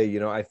me say,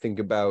 I think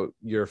about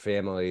your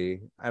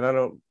family, and I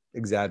don't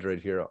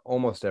exaggerate here,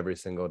 almost every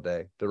single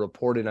day. The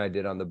reporting I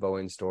did on the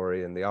Boeing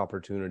story and the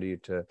opportunity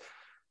to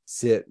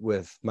sit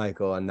with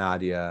Michael and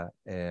Nadia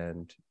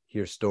and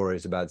hear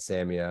stories about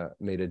Samia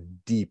made a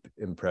deep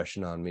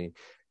impression on me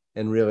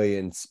and really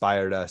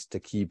inspired us to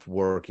keep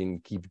working,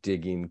 keep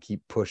digging,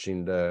 keep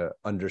pushing to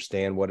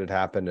understand what had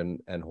happened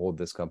and hold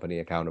this company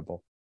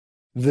accountable.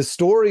 The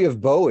story of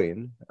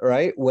Boeing,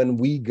 right, when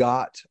we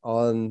got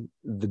on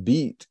the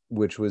beat,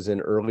 which was in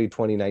early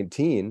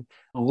 2019,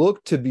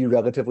 looked to be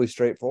relatively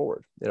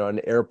straightforward. An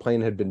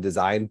airplane had been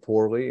designed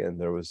poorly, and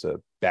there was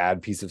a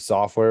bad piece of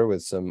software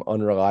with some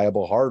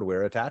unreliable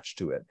hardware attached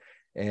to it,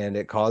 and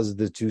it caused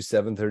the two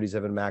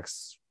 737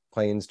 MAX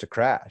planes to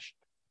crash.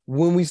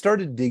 When we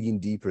started digging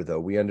deeper,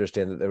 though, we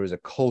understand that there was a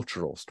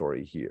cultural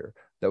story here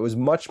that was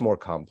much more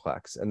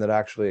complex and that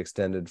actually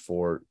extended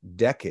for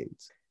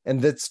decades. And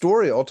that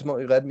story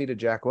ultimately led me to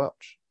Jack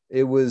Welch.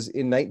 It was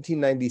in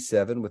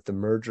 1997, with the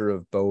merger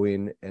of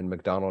Boeing and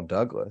McDonnell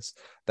Douglas,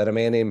 that a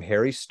man named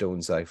Harry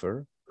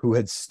Stonecipher, who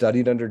had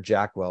studied under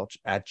Jack Welch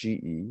at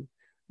GE,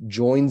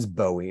 joins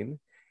Boeing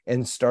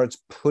and starts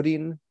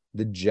putting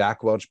the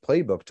Jack Welch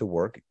playbook to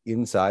work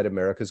inside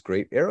America's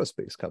great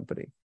aerospace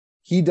company.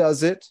 He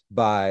does it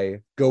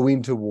by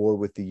going to war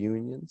with the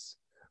unions,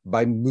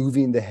 by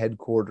moving the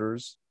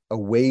headquarters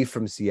away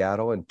from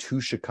Seattle and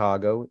to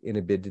Chicago in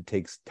a bid to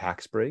take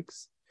tax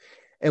breaks.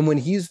 And when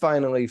he's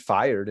finally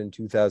fired in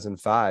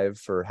 2005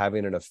 for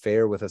having an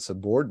affair with a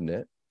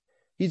subordinate,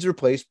 he's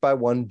replaced by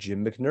one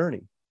Jim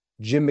McNerney.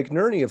 Jim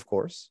McNerney, of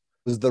course,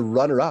 was the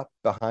runner-up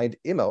behind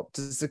Immelt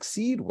to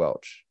succeed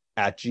Welch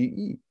at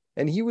GE.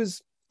 And he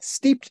was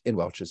steeped in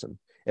Welchism.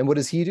 And what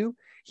does he do?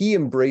 He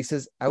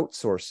embraces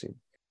outsourcing,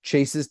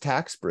 chases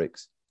tax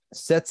breaks,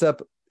 sets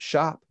up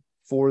shop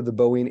for the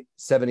Boeing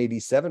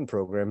 787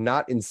 program,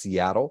 not in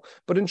Seattle,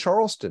 but in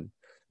Charleston,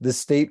 the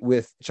state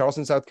with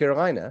Charleston, South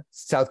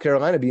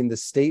Carolina being the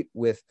state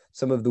with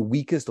some of the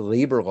weakest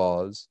labor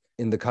laws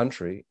in the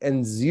country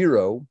and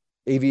zero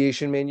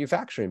aviation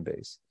manufacturing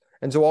base.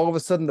 And so all of a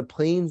sudden, the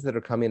planes that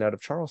are coming out of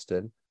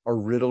Charleston are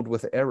riddled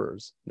with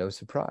errors. No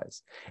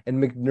surprise.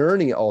 And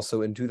McNerney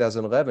also in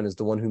 2011 is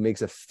the one who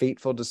makes a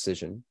fateful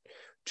decision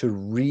to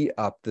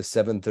re-up the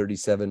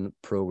 737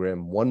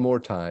 program one more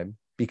time,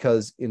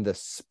 because in the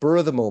spur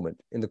of the moment,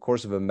 in the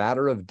course of a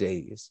matter of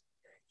days,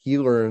 he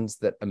learns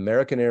that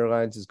American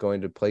Airlines is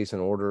going to place an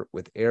order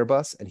with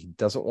Airbus, and he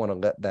doesn't want to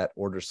let that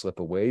order slip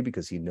away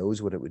because he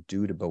knows what it would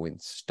do to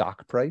Boeing's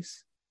stock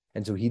price.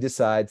 And so he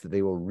decides that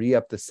they will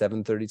re-up the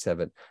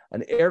 737,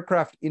 an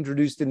aircraft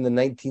introduced in the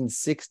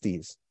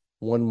 1960s,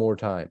 one more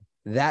time.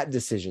 That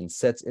decision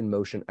sets in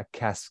motion a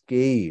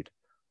cascade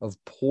of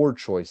poor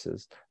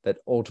choices that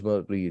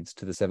ultimately leads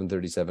to the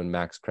 737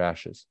 MAX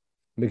crashes.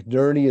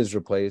 McNerney is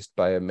replaced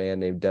by a man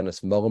named Dennis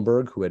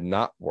Muhlenberg, who had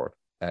not worked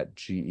at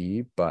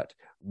GE, but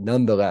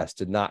nonetheless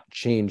did not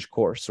change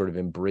course, sort of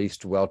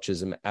embraced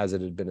Welchism as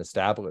it had been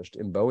established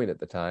in Boeing at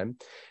the time.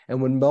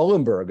 And when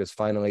Muhlenberg is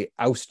finally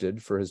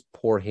ousted for his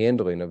poor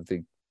handling of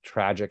the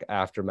tragic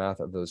aftermath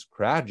of those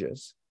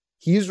crashes,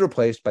 he's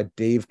replaced by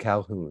Dave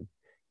Calhoun,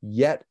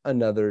 yet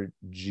another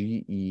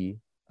GE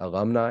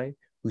alumni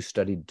who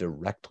studied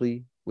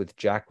directly with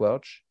Jack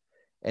Welch,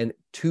 and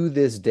to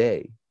this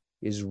day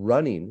is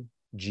running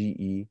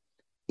GE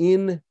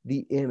in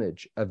the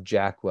image of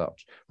Jack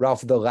Welch.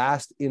 Ralph, the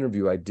last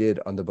interview I did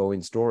on the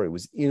Boeing story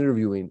was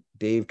interviewing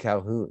Dave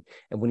Calhoun.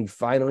 And when he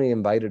finally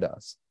invited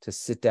us to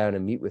sit down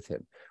and meet with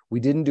him,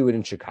 we didn't do it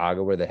in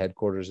Chicago, where the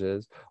headquarters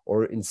is,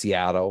 or in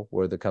Seattle,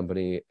 where the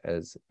company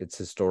has its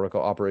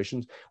historical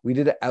operations. We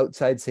did it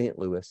outside St.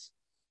 Louis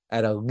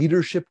at a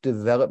leadership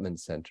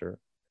development center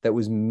that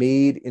was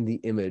made in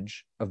the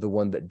image of the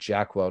one that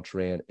Jack Welch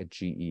ran at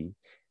GE.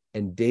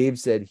 And Dave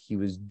said he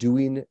was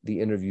doing the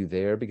interview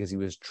there because he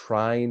was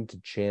trying to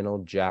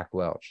channel Jack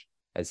Welch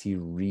as he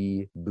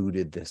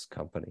rebooted this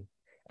company.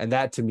 And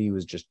that to me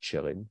was just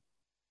chilling.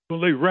 Well,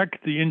 they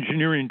wrecked the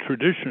engineering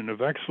tradition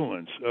of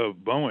excellence of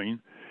Boeing.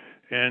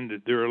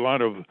 And there are a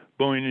lot of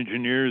Boeing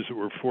engineers that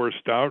were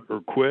forced out or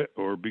quit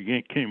or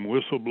became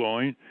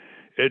whistleblowing.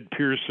 Ed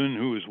Pearson,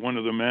 who was one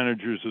of the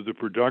managers of the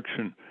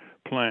production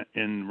plant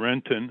in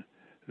Renton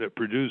that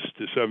produced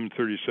the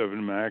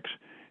 737 MAX,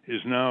 is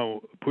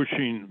now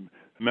pushing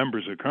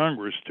members of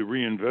Congress to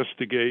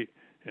reinvestigate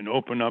and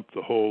open up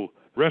the whole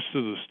rest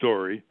of the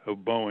story of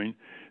Boeing.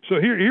 So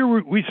here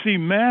we see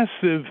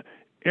massive,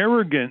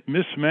 arrogant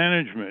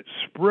mismanagement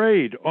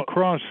sprayed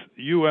across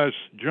U.S.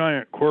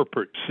 giant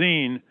corporate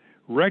scene,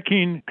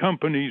 wrecking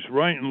companies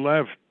right and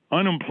left,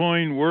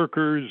 unemploying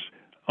workers,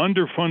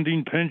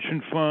 underfunding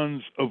pension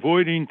funds,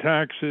 avoiding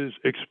taxes,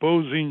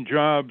 exposing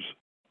jobs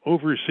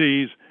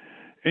overseas.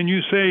 And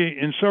you say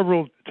in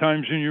several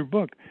times in your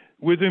book,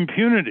 with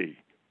impunity.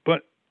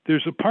 But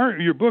there's a part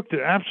of your book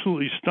that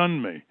absolutely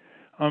stunned me.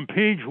 On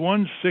page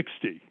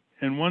 160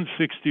 and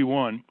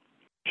 161,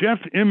 Jeff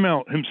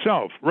Immelt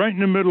himself, right in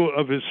the middle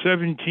of his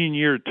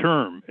 17-year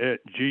term at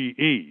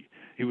GE,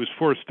 he was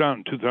forced out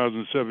in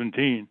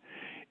 2017.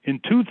 In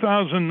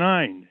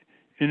 2009,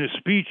 in a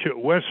speech at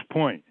West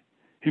Point,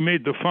 he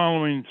made the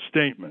following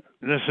statement.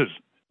 This is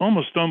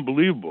almost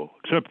unbelievable,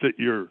 except that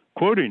you're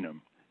quoting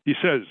him. He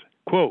says,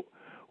 quote,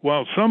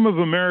 "While some of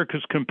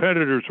America's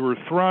competitors were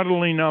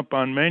throttling up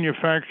on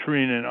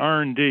manufacturing and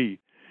R&D,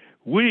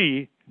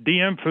 we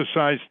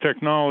de-emphasized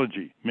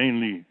technology,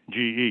 mainly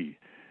GE.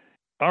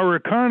 Our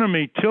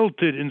economy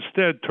tilted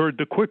instead toward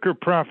the quicker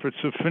profits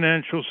of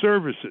financial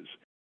services.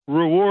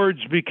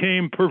 Rewards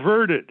became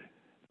perverted.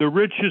 The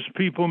richest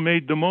people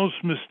made the most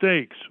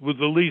mistakes with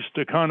the least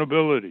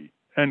accountability,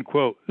 end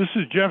quote. This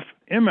is Jeff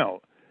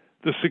Immelt,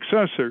 the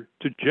successor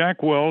to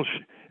Jack Welch.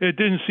 It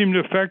didn't seem to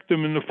affect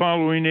him in the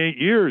following 8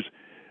 years.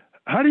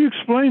 How do you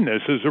explain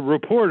this as a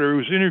reporter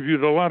who's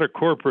interviewed a lot of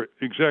corporate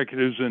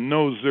executives and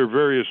knows their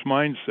various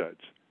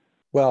mindsets?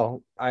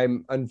 Well,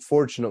 I'm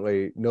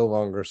unfortunately no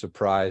longer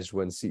surprised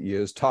when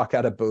CEOs talk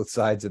out of both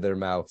sides of their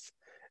mouth.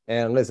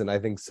 And listen, I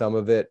think some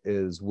of it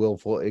is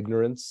willful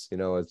ignorance.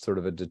 It's sort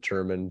of a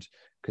determined,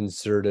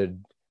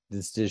 concerted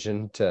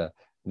decision to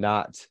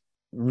not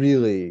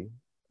really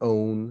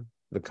own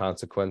the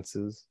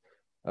consequences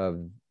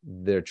of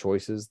their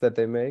choices that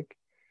they make.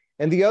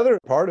 And the other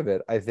part of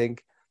it, I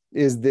think,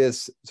 is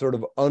this sort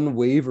of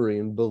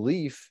unwavering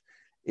belief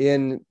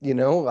in,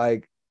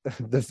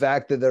 the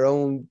fact that their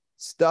own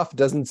stuff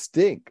doesn't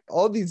stink.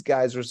 All these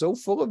guys are so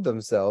full of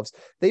themselves.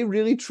 They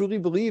really, truly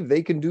believe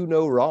they can do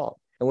no wrong.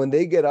 And when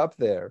they get up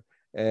there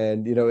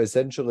and,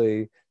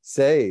 essentially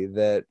say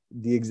that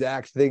the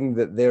exact thing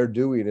that they're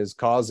doing is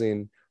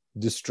causing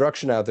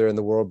destruction out there in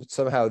the world, but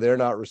somehow they're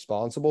not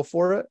responsible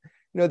for it,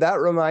 that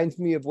reminds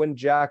me of when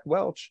Jack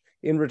Welch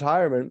in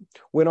retirement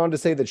went on to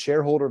say that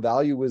shareholder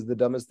value was the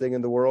dumbest thing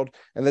in the world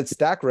and that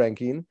stack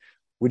ranking,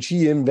 which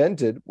he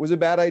invented, was a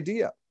bad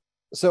idea.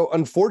 So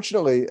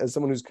unfortunately, as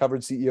someone who's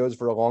covered CEOs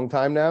for a long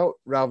time now,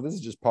 Ralph, this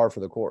is just par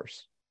for the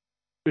course.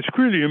 It's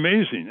really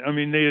amazing. I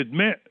mean, they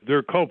admit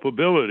their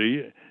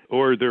culpability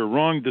or their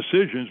wrong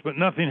decisions, but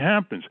nothing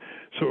happens.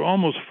 So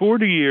almost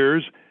 40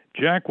 years,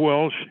 Jack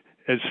Welch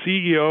as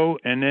CEO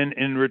and then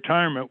in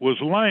retirement was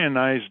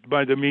lionized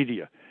by the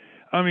media.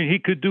 I mean, he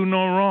could do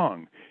no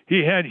wrong.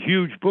 He had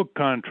huge book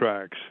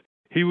contracts.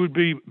 He would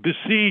be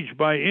besieged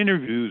by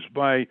interviews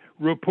by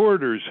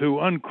reporters who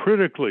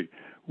uncritically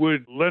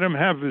would let him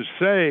have his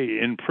say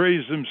and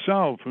praise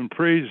himself and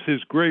praise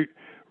his great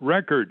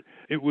record.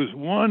 It was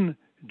one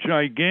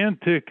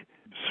gigantic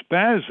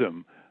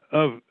spasm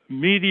of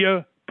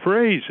media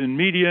praise and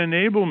media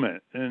enablement.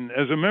 And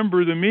as a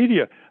member of the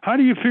media, how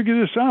do you figure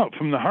this out?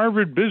 From the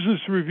Harvard Business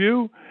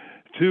Review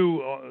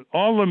to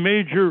all the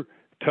major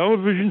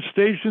television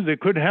stations, they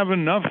couldn't have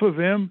enough of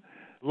him.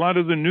 A lot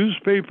of the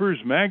newspapers,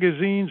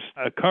 magazines,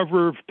 a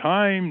cover of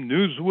Time,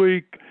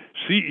 Newsweek,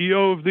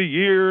 CEO of the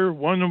Year,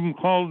 one of them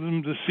called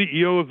him the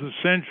CEO of the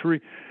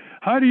Century.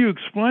 How do you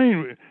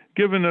explain,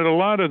 given that a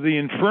lot of the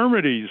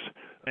infirmities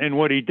and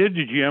what he did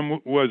to GM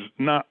was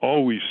not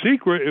always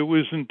secret, it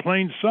was in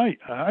plain sight?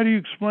 How do you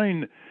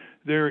explain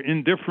their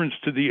indifference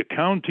to the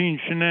accounting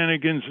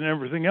shenanigans and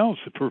everything else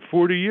for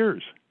 40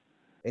 years?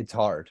 It's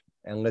hard.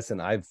 And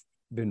listen, I've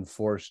been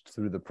forced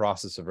through the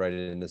process of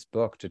writing this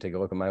book to take a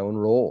look at my own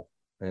role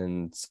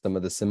and some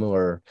of the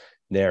similar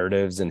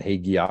narratives and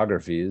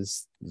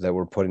hagiographies that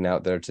we're putting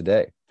out there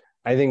today.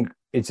 I think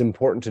it's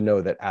important to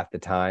know that at the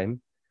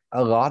time,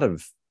 a lot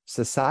of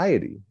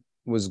society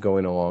was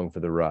going along for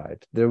the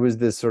ride. There was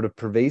this sort of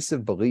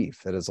pervasive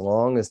belief that as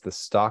long as the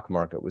stock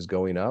market was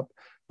going up,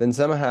 then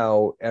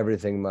somehow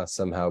everything must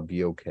somehow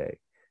be okay.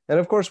 And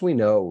of course, we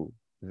know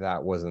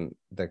that wasn't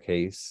the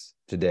case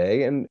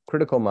today, and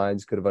critical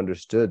minds could have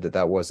understood that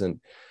that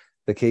wasn't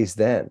the case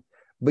then.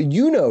 But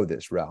you know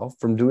this, Ralph,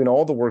 from doing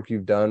all the work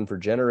you've done for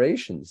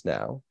generations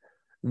now,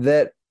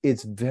 that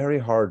it's very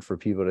hard for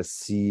people to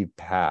see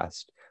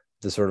past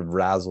the sort of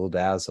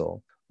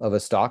razzle-dazzle of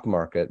a stock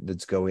market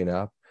that's going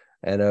up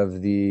and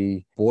of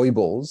the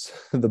foibles,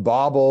 the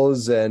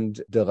baubles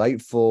and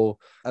delightful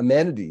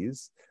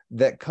amenities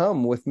that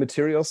come with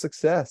material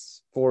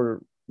success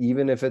for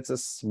even if it's a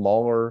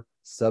smaller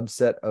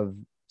subset of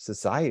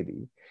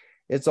society.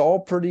 It's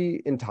all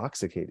pretty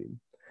intoxicating.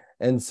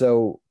 And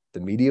so the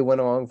media went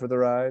along for the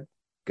ride,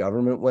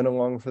 government went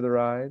along for the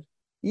ride,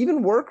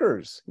 even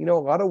workers, a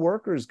lot of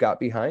workers got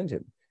behind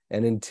him.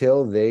 And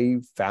until they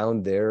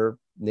found their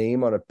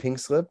name on a pink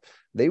slip,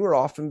 they were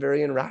often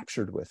very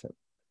enraptured with him.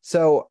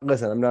 So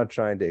listen, I'm not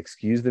trying to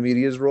excuse the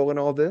media's role in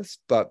all this,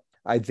 but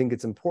I think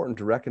it's important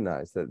to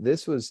recognize that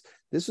this was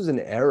an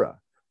era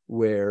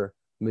where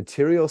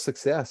material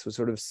success was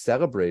sort of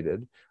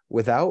celebrated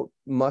without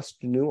much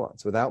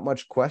nuance, without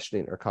much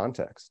questioning or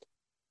context.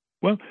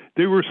 Well,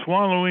 they were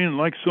swallowing,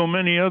 like so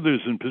many others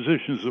in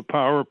positions of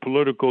power,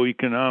 political,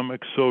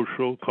 economic,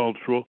 social,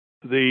 cultural,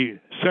 the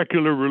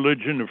secular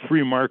religion of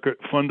free market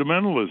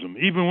fundamentalism,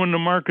 even when the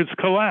markets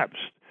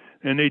collapsed.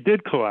 And they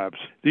did collapse.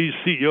 These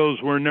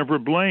CEOs were never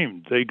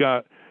blamed. They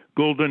got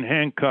golden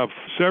handcuff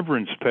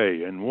severance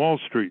pay in Wall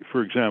Street,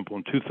 for example,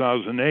 in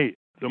 2008.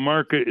 The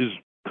market is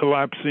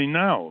collapsing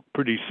now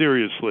pretty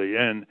seriously,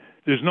 and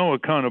there's no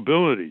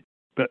accountability.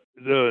 But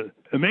the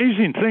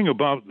amazing thing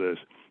about this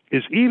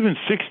is even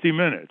 60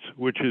 Minutes,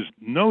 which is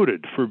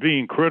noted for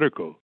being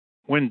critical,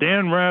 when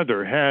Dan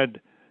Rather had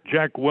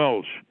Jack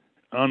Welch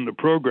on the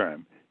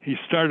program, he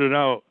started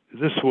out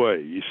this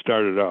way.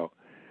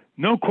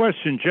 No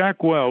question,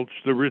 Jack Welch,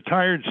 the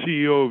retired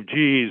CEO of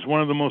GE, is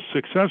one of the most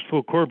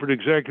successful corporate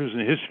executives in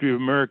the history of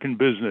American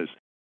business.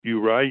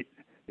 You write,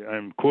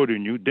 I'm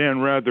quoting you,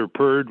 Dan Rather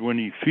purred when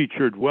he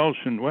featured Welch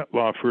and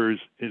Wetlaufer,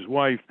 his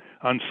wife,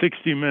 on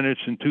 60 Minutes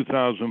in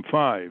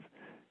 2005,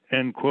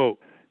 end quote.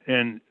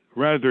 and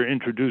rather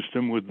introduced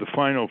him with the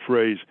final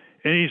phrase,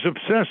 and he's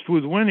obsessed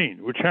with winning,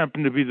 which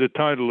happened to be the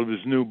title of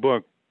his new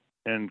book,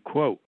 end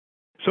quote.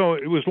 So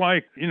it was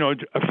like,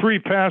 a free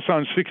pass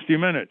on 60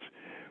 Minutes.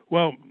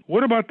 Well,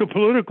 what about the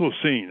political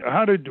scene?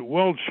 How did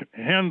Welch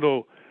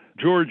handle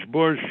George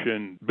Bush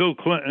and Bill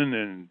Clinton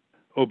and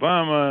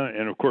Obama,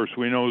 and of course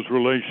we know his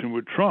relation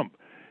with Trump?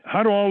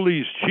 How do all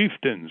these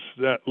chieftains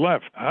that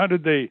left, how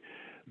did they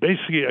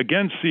basically,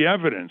 against the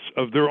evidence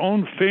of their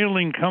own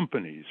failing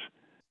companies,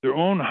 their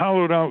own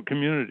hollowed out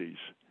communities,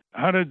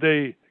 how did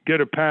they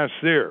get a pass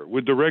there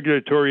with the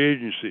regulatory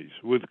agencies,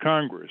 with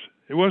Congress?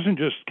 It wasn't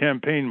just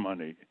campaign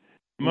money.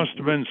 It must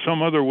have been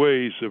some other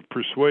ways of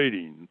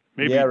persuading,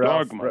 maybe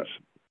dogmas.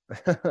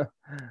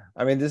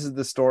 I mean, this is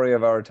the story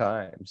of our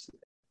times.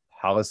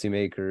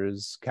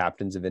 Policymakers,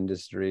 captains of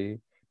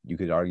industry, you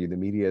could argue the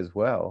media as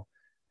well,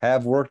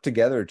 have worked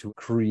together to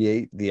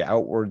create the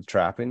outward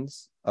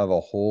trappings of a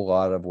whole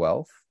lot of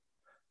wealth,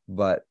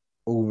 but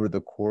over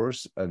the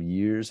course of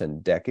years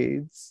and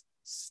decades,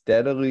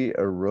 steadily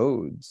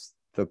erodes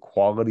the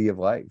quality of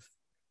life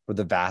for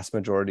the vast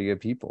majority of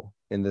people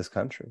in this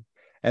country.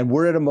 And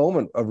we're at a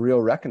moment of real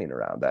reckoning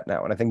around that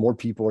now. And I think more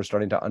people are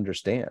starting to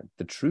understand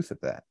the truth of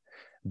that.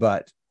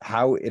 But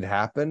how it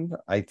happened,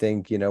 I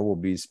think, will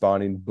be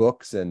spawning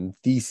books and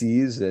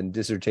theses and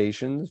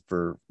dissertations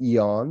for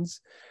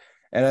eons.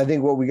 And I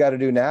think what we got to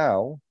do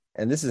now,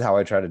 and this is how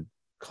I try to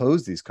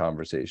close these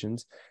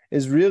conversations,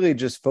 is really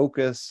just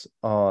focus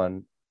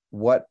on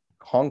what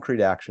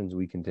concrete actions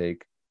we can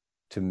take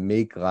to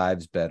make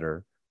lives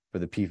better for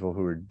the people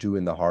who are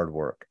doing the hard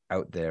work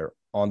out there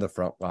on the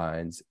front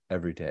lines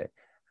every day.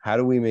 How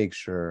do we make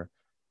sure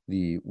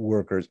the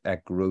workers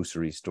at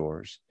grocery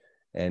stores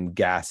and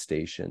gas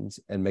stations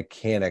and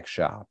mechanic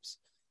shops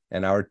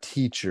and our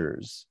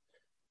teachers,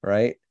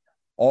 right?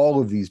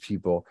 All of these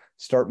people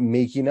start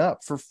making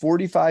up for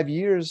 45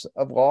 years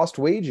of lost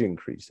wage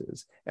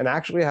increases and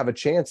actually have a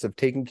chance of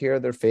taking care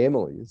of their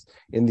families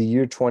in the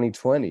year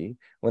 2020,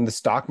 when the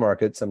stock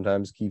market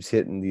sometimes keeps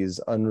hitting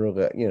these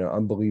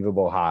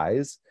unbelievable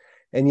highs,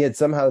 and yet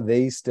somehow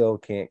they still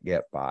can't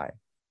get by.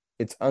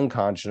 It's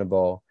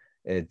unconscionable.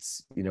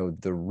 It's,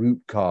 the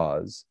root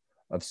cause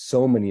of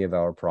so many of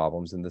our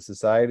problems in the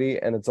society.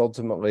 And it's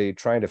ultimately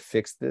trying to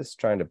fix this,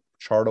 trying to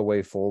chart a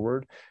way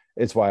forward.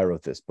 It's why I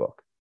wrote this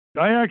book.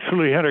 I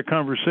actually had a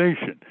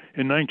conversation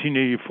in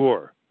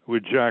 1984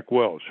 with Jack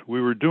Welch.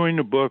 We were doing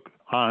a book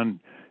on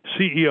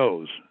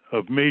CEOs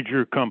of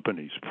major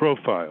companies,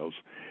 profiles.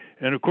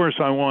 And of course,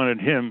 I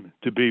wanted him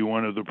to be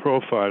one of the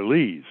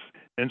profilees.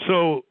 And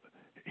so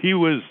he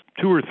was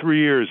 2 or 3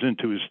 years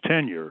into his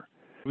tenure.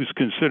 He was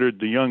considered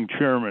the young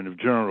chairman of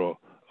General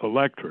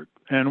Electric.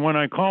 And when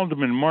I called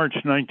him in March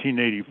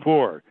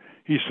 1984,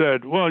 he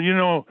said, well,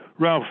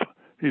 Ralph,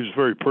 he was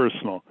very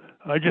personal,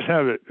 I just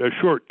have a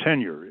short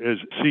tenure as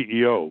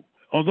CEO.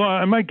 Although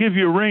I might give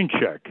you a rain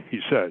check, he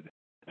said.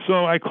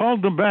 So I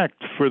called him back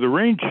for the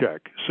rain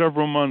check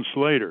several months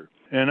later,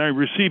 and I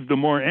received a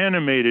more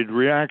animated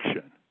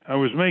reaction. I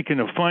was making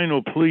a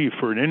final plea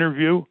for an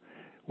interview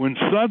when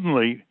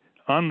suddenly,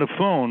 on the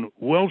phone,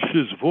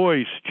 Welch's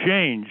voice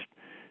changed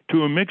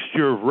to a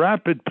mixture of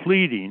rapid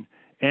pleading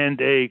and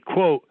a,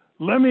 quote,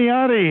 "let me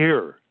out of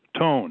here"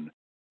 tone.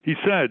 He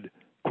said,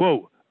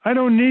 quote, "I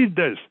don't need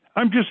this.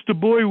 I'm just a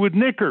boy with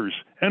knickers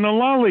and a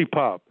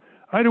lollipop.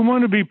 I don't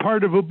want to be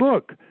part of a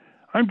book.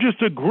 I'm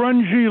just a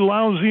grungy,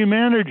 lousy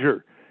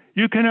manager.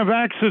 You can have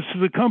access to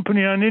the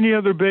company on any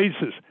other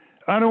basis.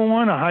 I don't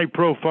want a high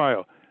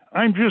profile.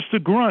 I'm just a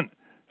grunt.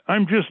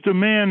 I'm just a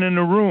man in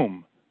a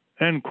room,"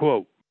 end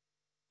quote.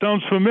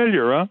 Sounds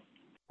familiar, huh?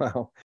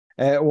 Wow.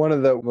 And one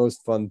of the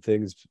most fun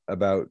things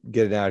about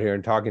getting out here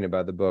and talking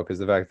about the book is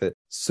the fact that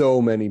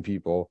so many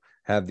people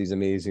have these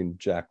amazing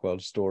Jack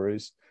Welch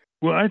stories.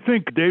 Well, I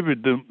think,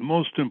 David, the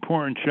most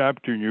important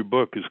chapter in your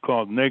book is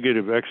called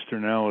Negative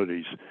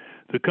Externalities.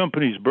 The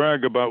companies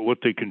brag about what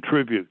they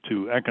contribute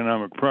to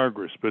economic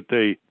progress, but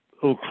they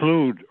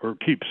occlude or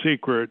keep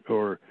secret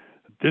or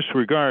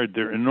disregard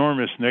their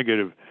enormous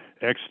negative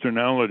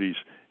externalities.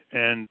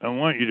 And I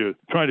want you to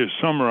try to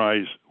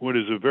summarize what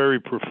is a very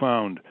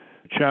profound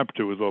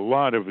chapter with a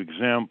lot of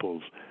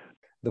examples.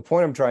 The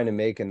point I'm trying to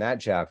make in that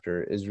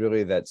chapter is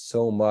really that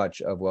so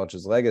much of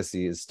Welch's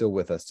legacy is still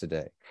with us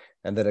today,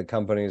 and that at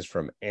companies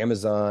from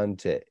Amazon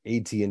to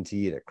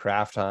AT&T to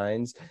Kraft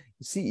Heinz,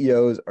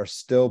 CEOs are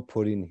still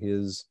putting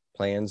his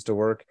plans to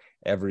work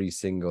every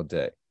single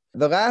day.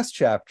 The last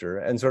chapter,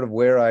 and sort of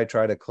where I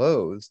try to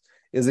close,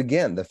 is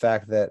again the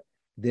fact that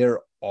there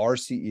are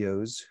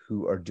CEOs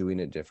who are doing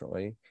it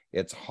differently.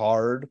 It's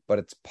hard, but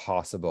it's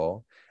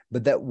possible.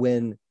 But that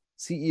when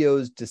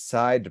CEOs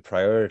decide to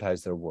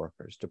prioritize their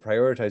workers, to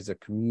prioritize their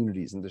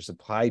communities and their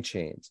supply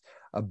chains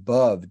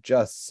above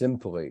just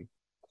simply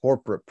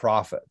corporate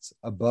profits,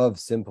 above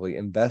simply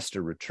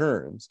investor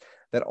returns,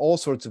 that all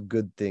sorts of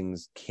good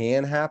things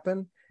can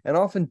happen and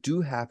often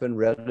do happen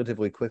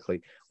relatively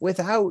quickly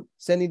without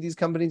sending these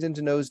companies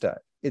into nosedive.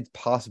 It's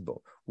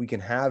possible. We can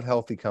have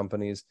healthy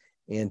companies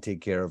and take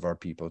care of our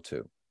people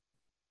too.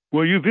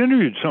 Well, you've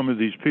interviewed some of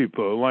these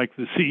people, like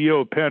the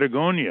CEO of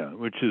Patagonia,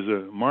 which is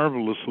a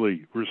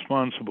marvelously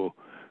responsible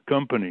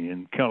company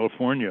in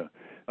California,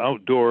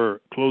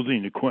 outdoor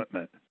clothing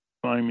equipment,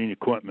 climbing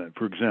equipment,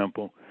 for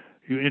example.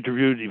 You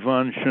interviewed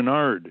Yvon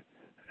Chouinard,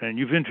 and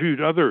you've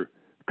interviewed other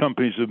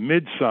companies of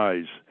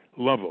mid-size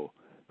level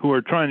who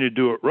are trying to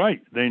do it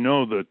right. They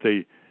know that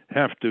they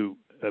have to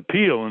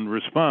appeal and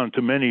respond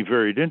to many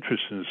varied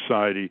interests in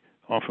society,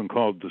 often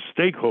called the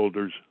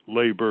stakeholders,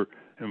 labor,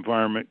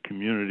 environment,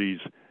 communities,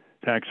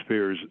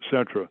 taxpayers,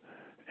 etc.,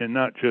 and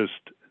not just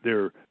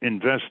their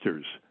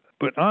investors.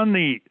 But on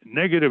the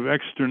negative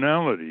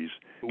externalities,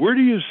 where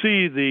do you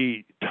see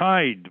the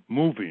tide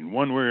moving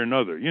one way or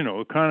another? You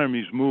know,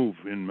 economies move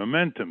in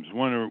momentums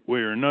one way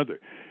or another.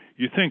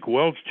 You think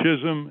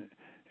Welchism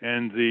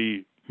and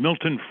the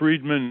Milton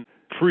Friedman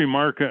free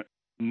market,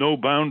 no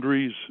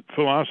boundaries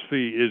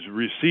philosophy is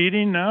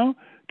receding now,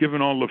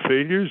 given all the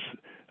failures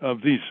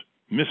of these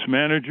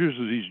mismanagers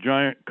of these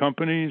giant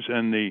companies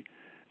and the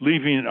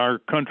leaving our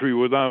country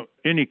without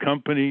any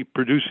company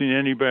producing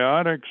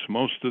antibiotics.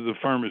 Most of the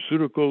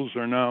pharmaceuticals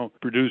are now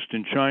produced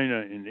in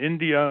China and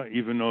India,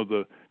 even though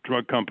the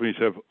drug companies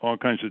have all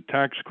kinds of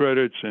tax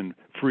credits and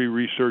free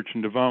research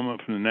and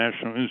development from the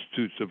National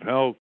Institutes of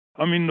Health.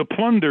 I mean, the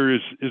plunder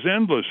is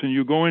endless, and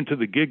you go into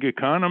the gig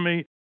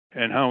economy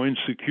and how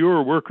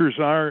insecure workers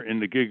are in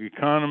the gig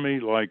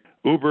economy, like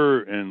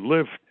Uber and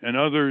Lyft and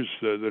others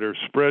that are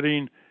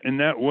spreading in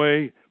that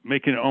way,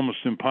 making it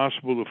almost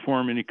impossible to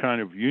form any kind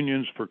of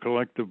unions for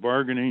collective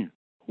bargaining.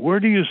 Where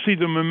do you see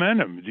the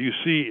momentum? You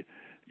see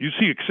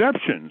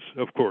exceptions,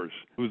 of course,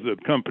 with the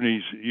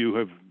companies you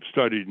have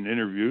studied and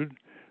interviewed,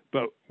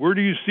 but where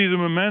do you see the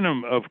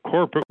momentum of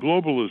corporate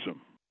globalism?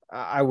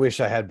 I wish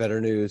I had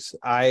better news.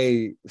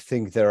 I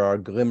think there are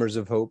glimmers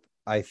of hope.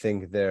 I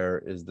think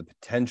there is the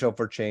potential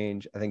for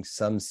change. I think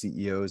some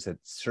CEOs at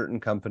certain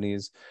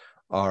companies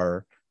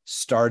are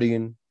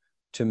starting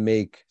to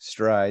make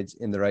strides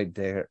in the right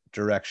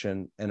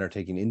direction and are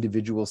taking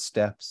individual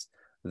steps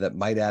that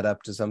might add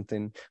up to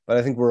something. But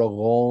I think we're a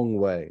long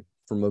way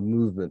from a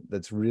movement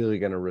that's really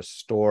going to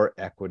restore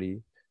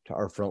equity to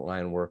our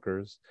frontline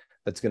workers,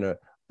 that's going to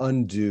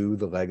undo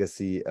the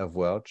legacy of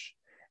Welch,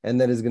 and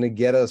that is going to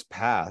get us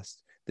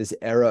past this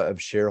era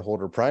of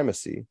shareholder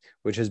primacy,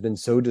 which has been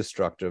so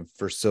destructive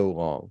for so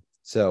long.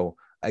 So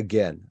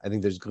again, I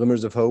think there's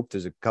glimmers of hope.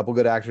 There's a couple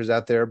good actors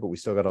out there, but we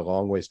still got a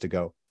long ways to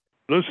go.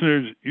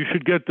 Listeners, you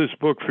should get this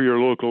book for your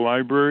local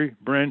library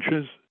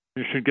branches.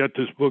 You should get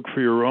this book for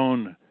your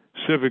own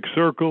civic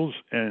circles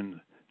and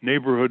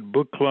neighborhood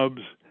book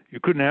clubs. You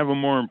couldn't have a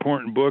more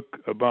important book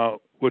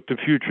about what the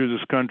future of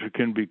this country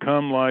can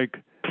become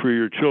like for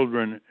your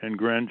children and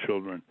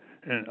grandchildren.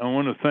 And I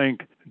want to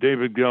thank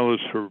David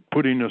Gellis for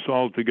putting this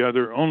all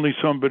together. Only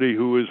somebody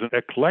who is an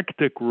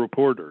eclectic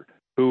reporter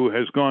who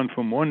has gone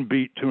from one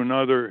beat to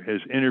another,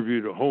 has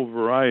interviewed a whole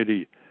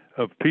variety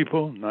of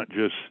people, not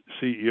just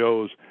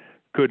CEOs,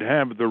 could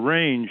have the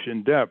range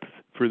and depth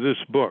for this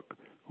book,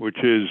 which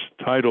is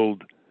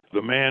titled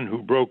The Man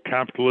Who Broke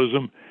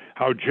Capitalism,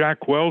 How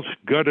Jack Welch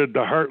Gutted the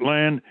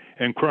Heartland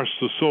and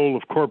Crushed the Soul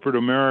of Corporate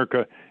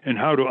America, and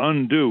How to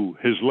Undo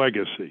His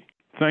Legacy.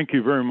 Thank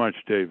you very much,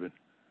 David.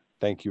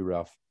 Thank you,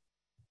 Ralph.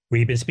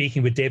 We've been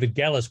speaking with David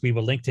Gellis. We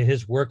will link to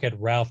his work at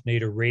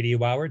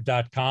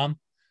ralphnaderradiohour.com.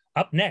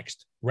 Up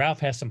next,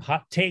 Ralph has some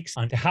hot takes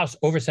on the House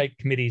Oversight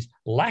Committee's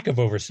lack of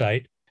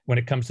oversight when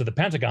it comes to the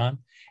Pentagon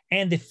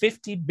and the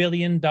 $50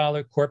 billion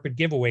corporate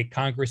giveaway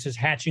Congress is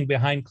hatching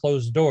behind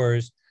closed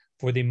doors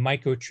for the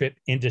microchip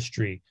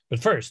industry. But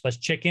first, let's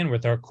check in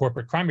with our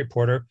corporate crime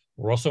reporter,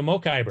 Russell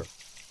Mokhiber.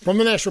 From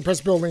the National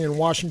Press Building in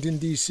Washington,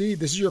 D.C.,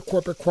 this is your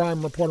Corporate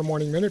Crime Reporter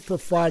Morning Minute for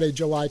Friday,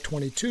 July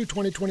 22,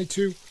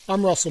 2022.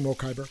 I'm Russell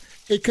Mokhiber.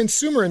 A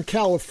consumer in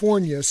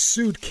California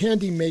sued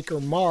candy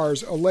maker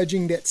Mars,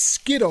 alleging that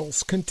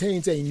Skittles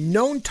contains a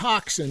known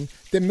toxin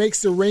that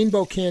makes the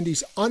rainbow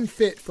candies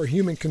unfit for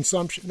human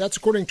consumption. That's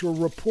according to a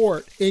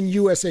report in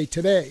USA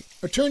Today.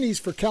 Attorneys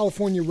for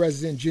California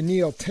resident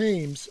Janelle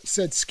Thames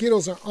said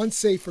Skittles are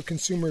unsafe for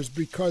consumers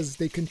because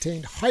they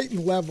contain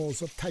heightened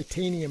levels of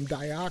titanium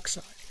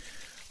dioxide.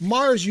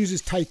 Mars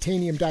uses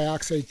titanium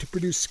dioxide to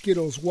produce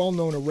Skittles'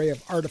 well-known array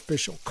of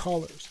artificial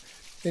colors.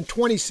 In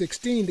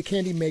 2016, the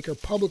candy maker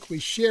publicly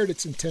shared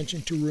its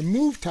intention to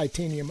remove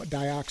titanium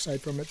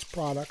dioxide from its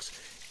products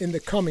in the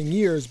coming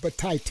years, but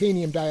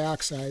titanium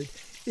dioxide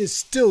is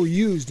still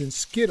used in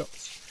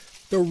Skittles.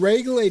 The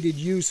regulated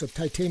use of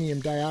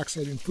titanium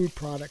dioxide in food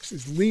products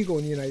is legal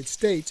in the United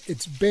States.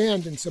 It's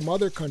banned in some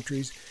other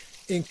countries,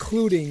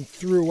 including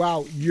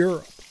throughout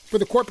Europe. For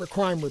the Corporate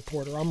Crime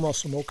Reporter, I'm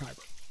Russell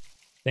Mokhiber.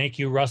 Thank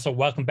you, Russell.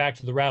 Welcome back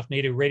to the Ralph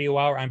Nader Radio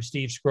Hour. I'm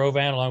Steve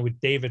Scrovan, along with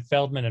David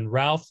Feldman and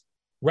Ralph.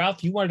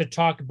 Ralph, you wanted to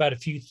talk about a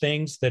few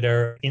things that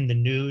are in the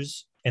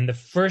news. And the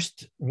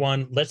first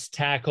one let's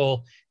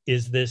tackle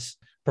is this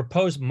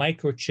proposed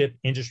microchip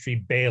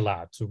industry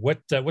bailout. So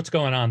what's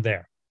going on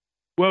there?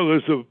 Well,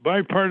 there's a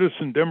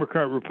bipartisan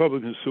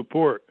Democrat-Republican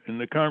support in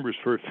the Congress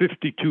for a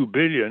 $52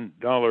 billion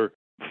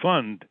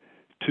fund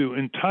to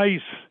entice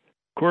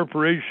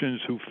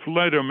corporations who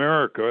fled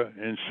America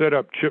and set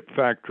up chip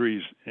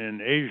factories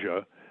in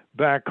Asia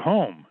back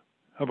home.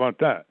 How about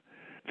that?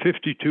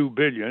 $52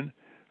 billion.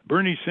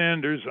 Bernie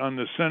Sanders on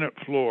the Senate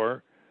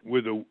floor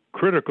with a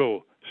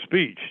critical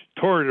speech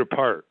tore it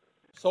apart.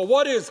 So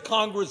what is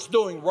Congress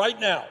doing right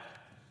now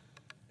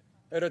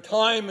at a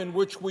time in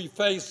which we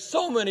face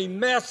so many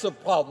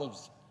massive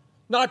problems,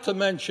 not to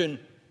mention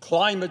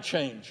climate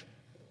change,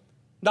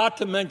 not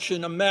to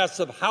mention a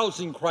massive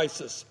housing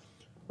crisis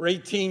where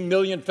 18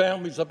 million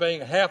families are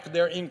paying half of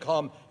their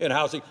income in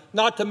housing,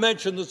 not to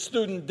mention the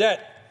student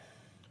debt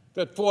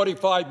that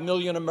 45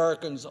 million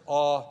Americans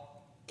are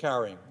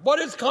carrying? What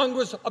is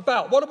Congress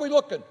about? What are we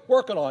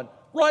working on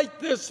right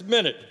this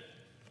minute?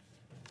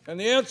 And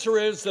the answer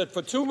is that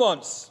for 2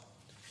 months,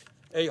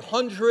 a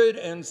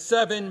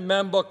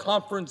 107-member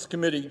conference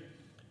committee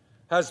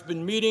has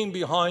been meeting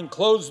behind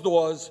closed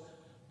doors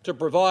to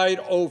provide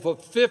over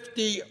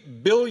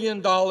 $50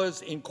 billion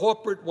in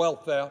corporate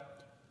welfare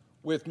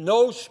with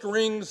no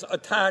strings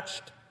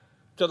attached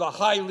to the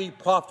highly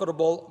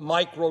profitable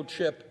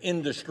microchip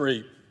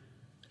industry.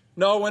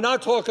 No, we're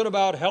not talking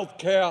about health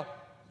care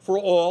for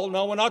all.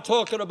 No, we're not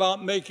talking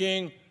about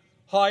making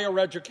higher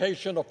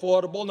education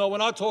affordable. No, we're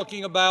not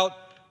talking about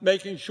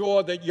making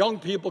sure that young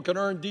people can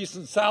earn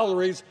decent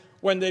salaries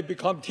when they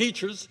become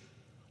teachers.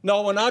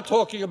 No, we're not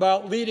talking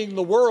about leading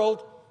the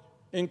world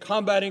in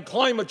combating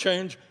climate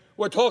change.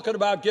 We're talking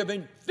about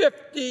giving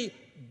 $50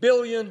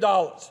 billion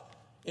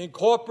in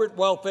corporate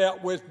welfare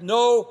with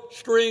no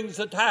strings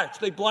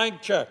attached, a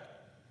blank check,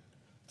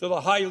 to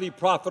the highly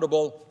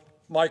profitable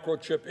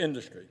microchip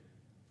industry.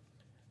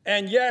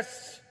 And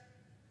yes,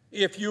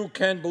 if you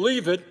can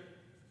believe it,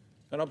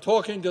 and I'm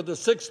talking to the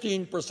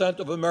 16%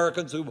 of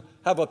Americans who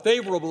have a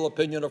favorable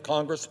opinion of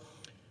Congress,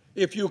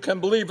 if you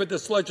can believe it,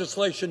 this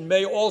legislation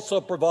may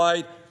also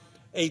provide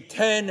a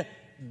 $10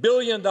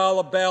 billion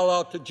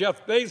bailout to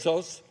Jeff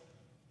Bezos,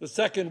 the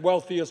second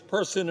wealthiest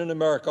person in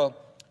America,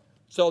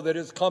 so that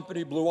his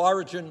company, Blue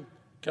Origin,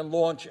 can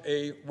launch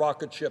a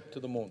rocket ship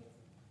to the moon.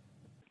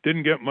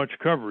 Didn't get much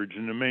coverage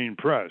in the main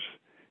press.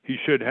 He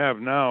should have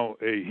now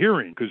a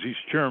hearing, because he's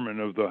chairman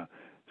of the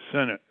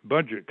Senate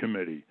Budget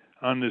Committee,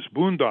 on this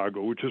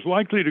boondoggle, which is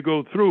likely to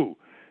go through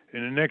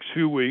in the next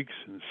few weeks,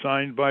 and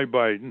signed by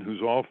Biden,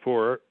 who's all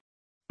for it.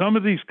 Some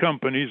of these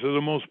companies are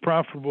the most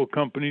profitable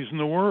companies in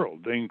the world.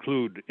 They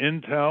include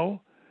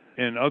Intel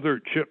and other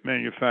chip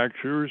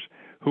manufacturers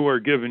who are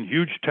given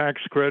huge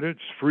tax credits,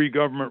 free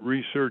government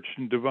research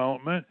and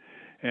development,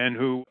 and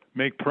who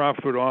make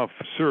profit off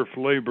serf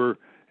labor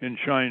in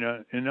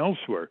China and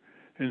elsewhere.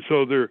 And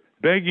so they're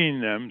begging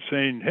them,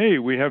 saying, hey,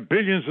 we have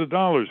billions of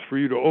dollars for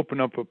you to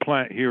open up a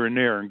plant here and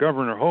there. And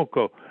Governor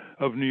Hochul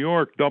of New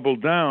York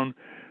doubled down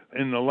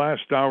in the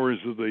last hours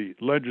of the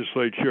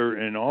legislature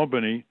in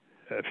Albany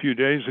a few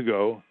days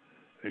ago.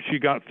 She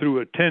got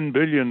through a $10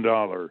 billion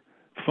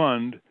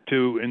fund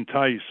to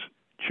entice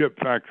chip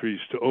factories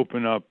to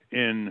open up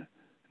in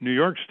New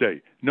York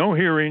State. No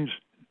hearings,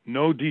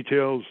 no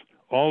details,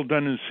 all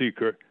done in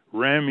secret,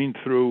 ramming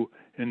through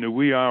in the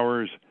wee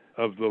hours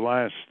of the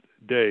last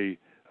day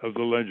of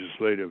the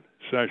legislative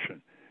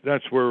session.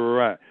 That's where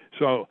we're at.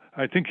 So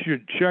I think you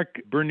should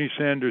check Bernie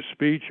Sanders'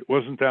 speech. It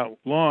wasn't that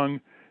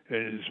long.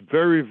 It's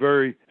very,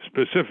 very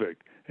specific,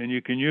 and you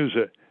can use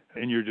it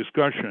in your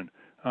discussion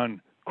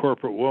on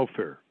corporate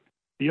welfare.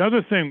 The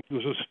other thing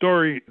was a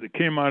story that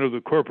came out of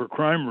the Corporate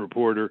Crime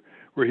Reporter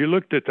where he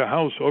looked at the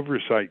House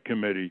Oversight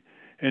Committee,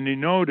 and he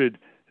noted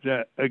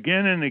that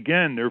again and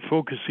again they're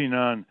focusing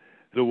on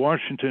the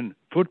Washington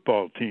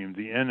football team,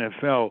 the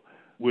NFL,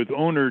 with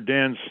owner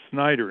Dan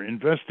Snyder,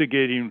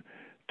 investigating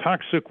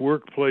toxic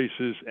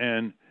workplaces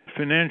and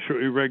financial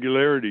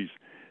irregularities.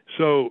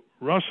 So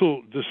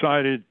Russell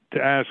decided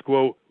to ask,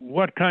 well,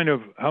 what kind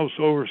of House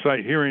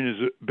oversight hearing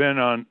has it been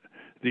on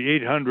the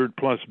 $800+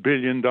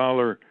 billion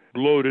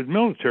bloated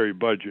military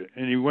budget?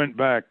 And he went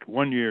back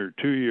 1 year,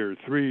 2 year,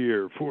 3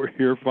 year, 4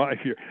 year, 5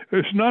 year.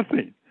 There's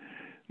nothing.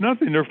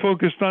 They're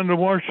focused on the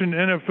Washington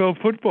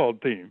NFL football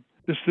team.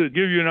 Just to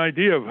give you an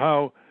idea of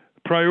how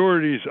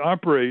priorities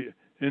operate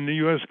in the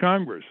U.S.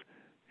 Congress.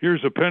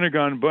 Here's a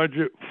Pentagon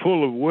budget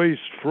full of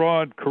waste,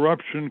 fraud,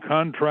 corruption,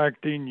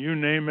 contracting, you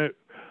name it,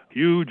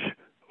 huge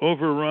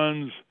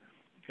overruns.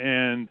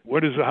 And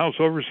what is the House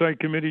Oversight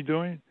Committee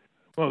doing?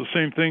 Well, the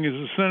same thing as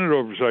the Senate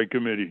Oversight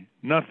Committee,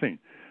 nothing.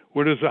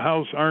 What is the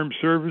House Armed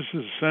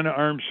Services, Senate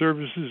Armed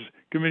Services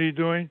Committee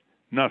doing?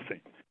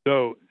 Nothing.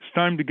 So it's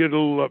time to get a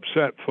little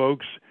upset,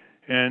 folks,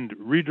 and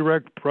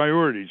redirect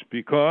priorities,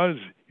 because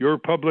your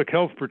public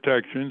health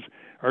protections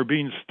are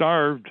being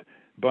starved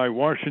by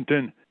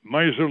Washington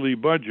miserly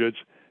budgets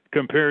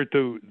compared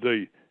to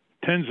the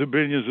tens of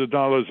billions of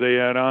dollars they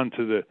add on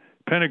to the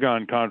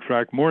Pentagon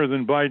contract, more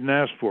than Biden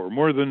asked for,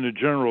 more than the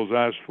generals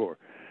asked for.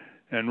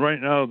 And right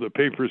now the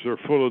papers are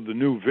full of the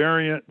new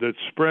variant that's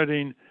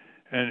spreading,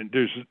 and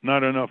there's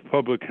not enough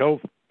public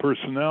health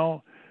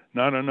personnel,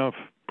 not enough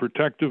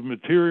protective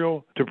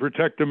material to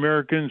protect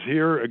Americans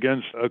here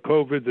against a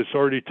COVID that's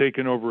already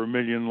taken over 1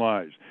 million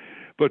lives.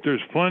 But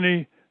there's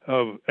plenty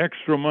of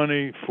extra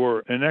money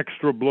for an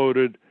extra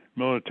bloated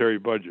military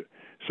budget.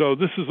 So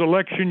this is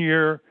election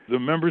year. The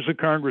members of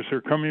Congress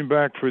are coming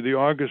back for the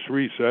August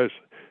recess.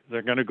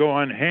 They're going to go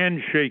on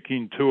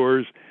handshaking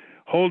tours.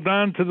 Hold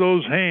on to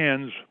those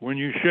hands when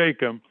you shake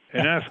them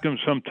and ask them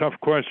some tough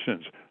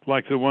questions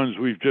like the ones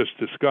we've just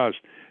discussed.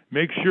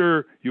 Make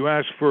sure you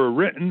ask for a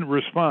written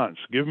response.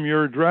 Give them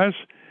your address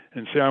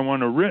and say, I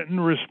want a written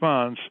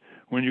response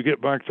when you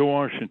get back to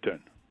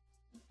Washington.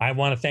 I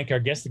want to thank our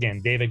guest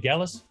again, David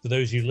Gellis. For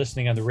those of you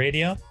listening on the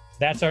radio,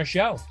 that's our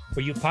show.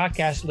 For you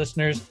podcast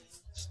listeners,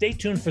 stay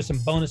tuned for some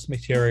bonus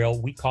material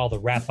we call the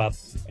wrap-up,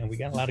 and we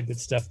got a lot of good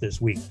stuff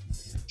this week.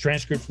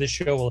 Transcript for this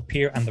show will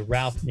appear on the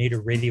Ralph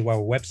Nader Radio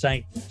Hour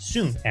website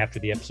soon after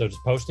the episode is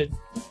posted.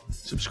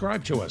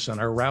 Subscribe to us on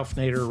our Ralph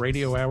Nader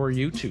Radio Hour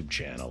YouTube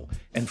channel.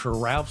 And for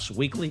Ralph's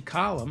weekly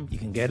column, you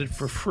can get it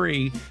for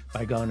free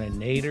by going to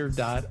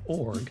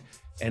nader.org.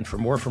 And for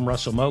more from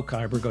Russell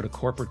Mokhiber, go to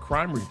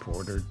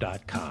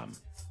corporatecrimereporter.com.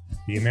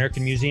 The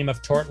American Museum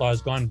of Tort Law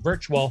has gone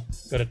virtual.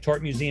 Go to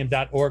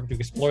tortmuseum.org to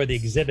explore the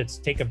exhibits,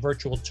 take a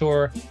virtual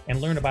tour,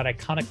 and learn about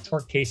iconic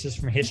tort cases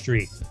from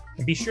history.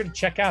 And be sure to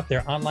check out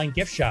their online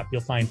gift shop. You'll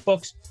find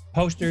books,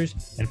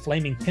 posters, and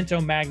flaming Pinto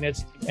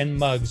magnets and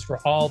mugs for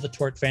all the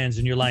tort fans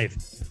in your life.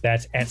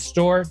 That's at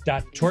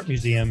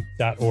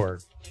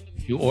store.tortmuseum.org.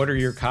 You order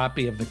your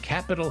copy of the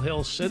Capitol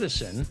Hill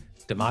Citizen,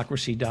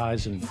 Democracy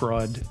Dies in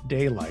Broad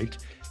Daylight.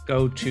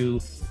 Go to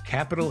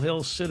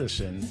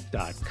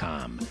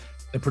capitolhillcitizen.com.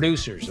 The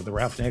producers of the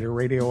Ralph Nader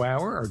Radio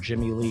Hour are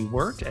Jimmy Lee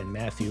Wirt and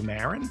Matthew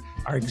Marin.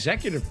 Our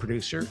executive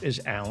producer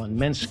is Alan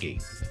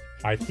Minsky.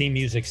 Our theme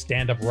music,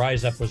 Stand Up,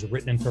 Rise Up, was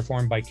written and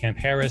performed by Kemp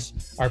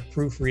Harris. Our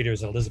proofreader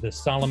is Elizabeth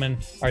Solomon.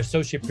 Our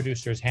associate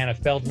producer is Hannah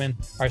Feldman.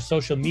 Our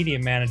social media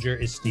manager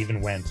is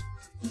Stephen Wendt.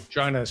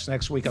 Join us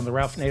next week on the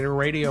Ralph Nader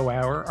Radio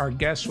Hour. Our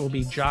guest will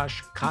be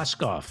Josh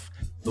Koskoff,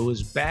 who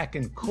is back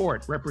in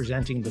court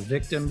representing the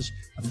victims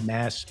of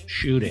mass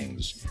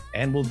shootings.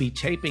 And we'll be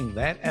taping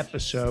that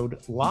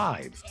episode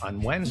live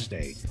on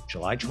Wednesday,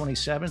 July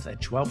 27th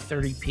at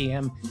 12:30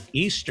 p.m.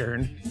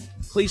 Eastern.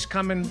 Please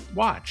come and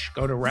watch.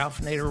 Go to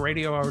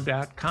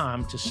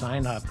ralphnaderradiohour.com to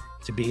sign up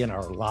to be in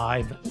our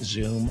live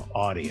Zoom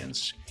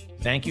audience.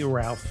 Thank you,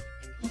 Ralph.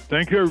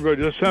 Thank you,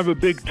 everybody. Let's have a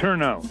big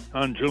turnout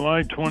on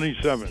July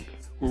 27th.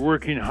 We're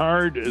working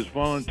hard as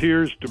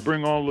volunteers to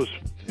bring all this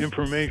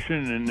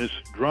information and this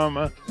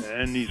drama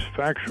and these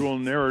factual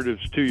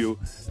narratives to you.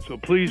 So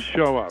please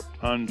show up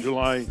on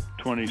July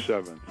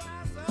 27th.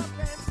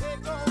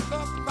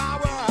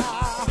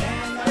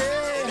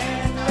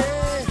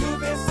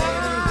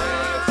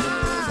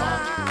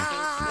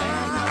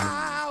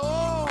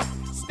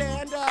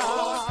 Stand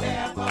up,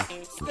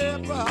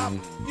 step up,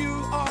 you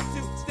ought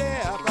to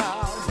step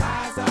up.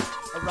 Rise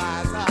up,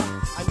 rise up.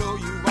 I know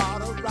you ought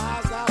to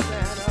rise up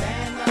and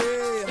stand up,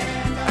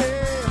 stand up.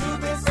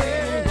 You've been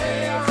saying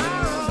way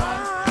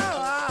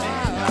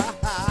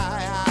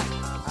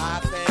I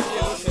think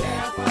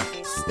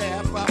you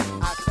step up.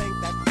 I think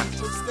that you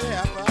should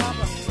step up.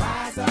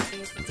 Rise up,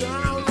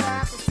 don't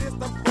let the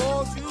system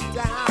pull you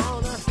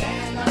down.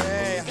 Stand up,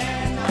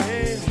 stand up.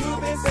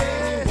 You've been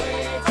saying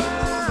way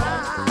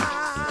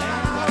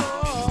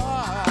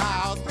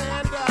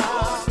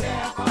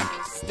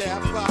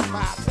step up,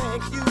 I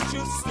think you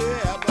should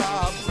step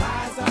up.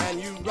 Rise up, and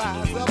you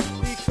rise up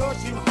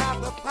because you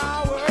have the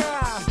power.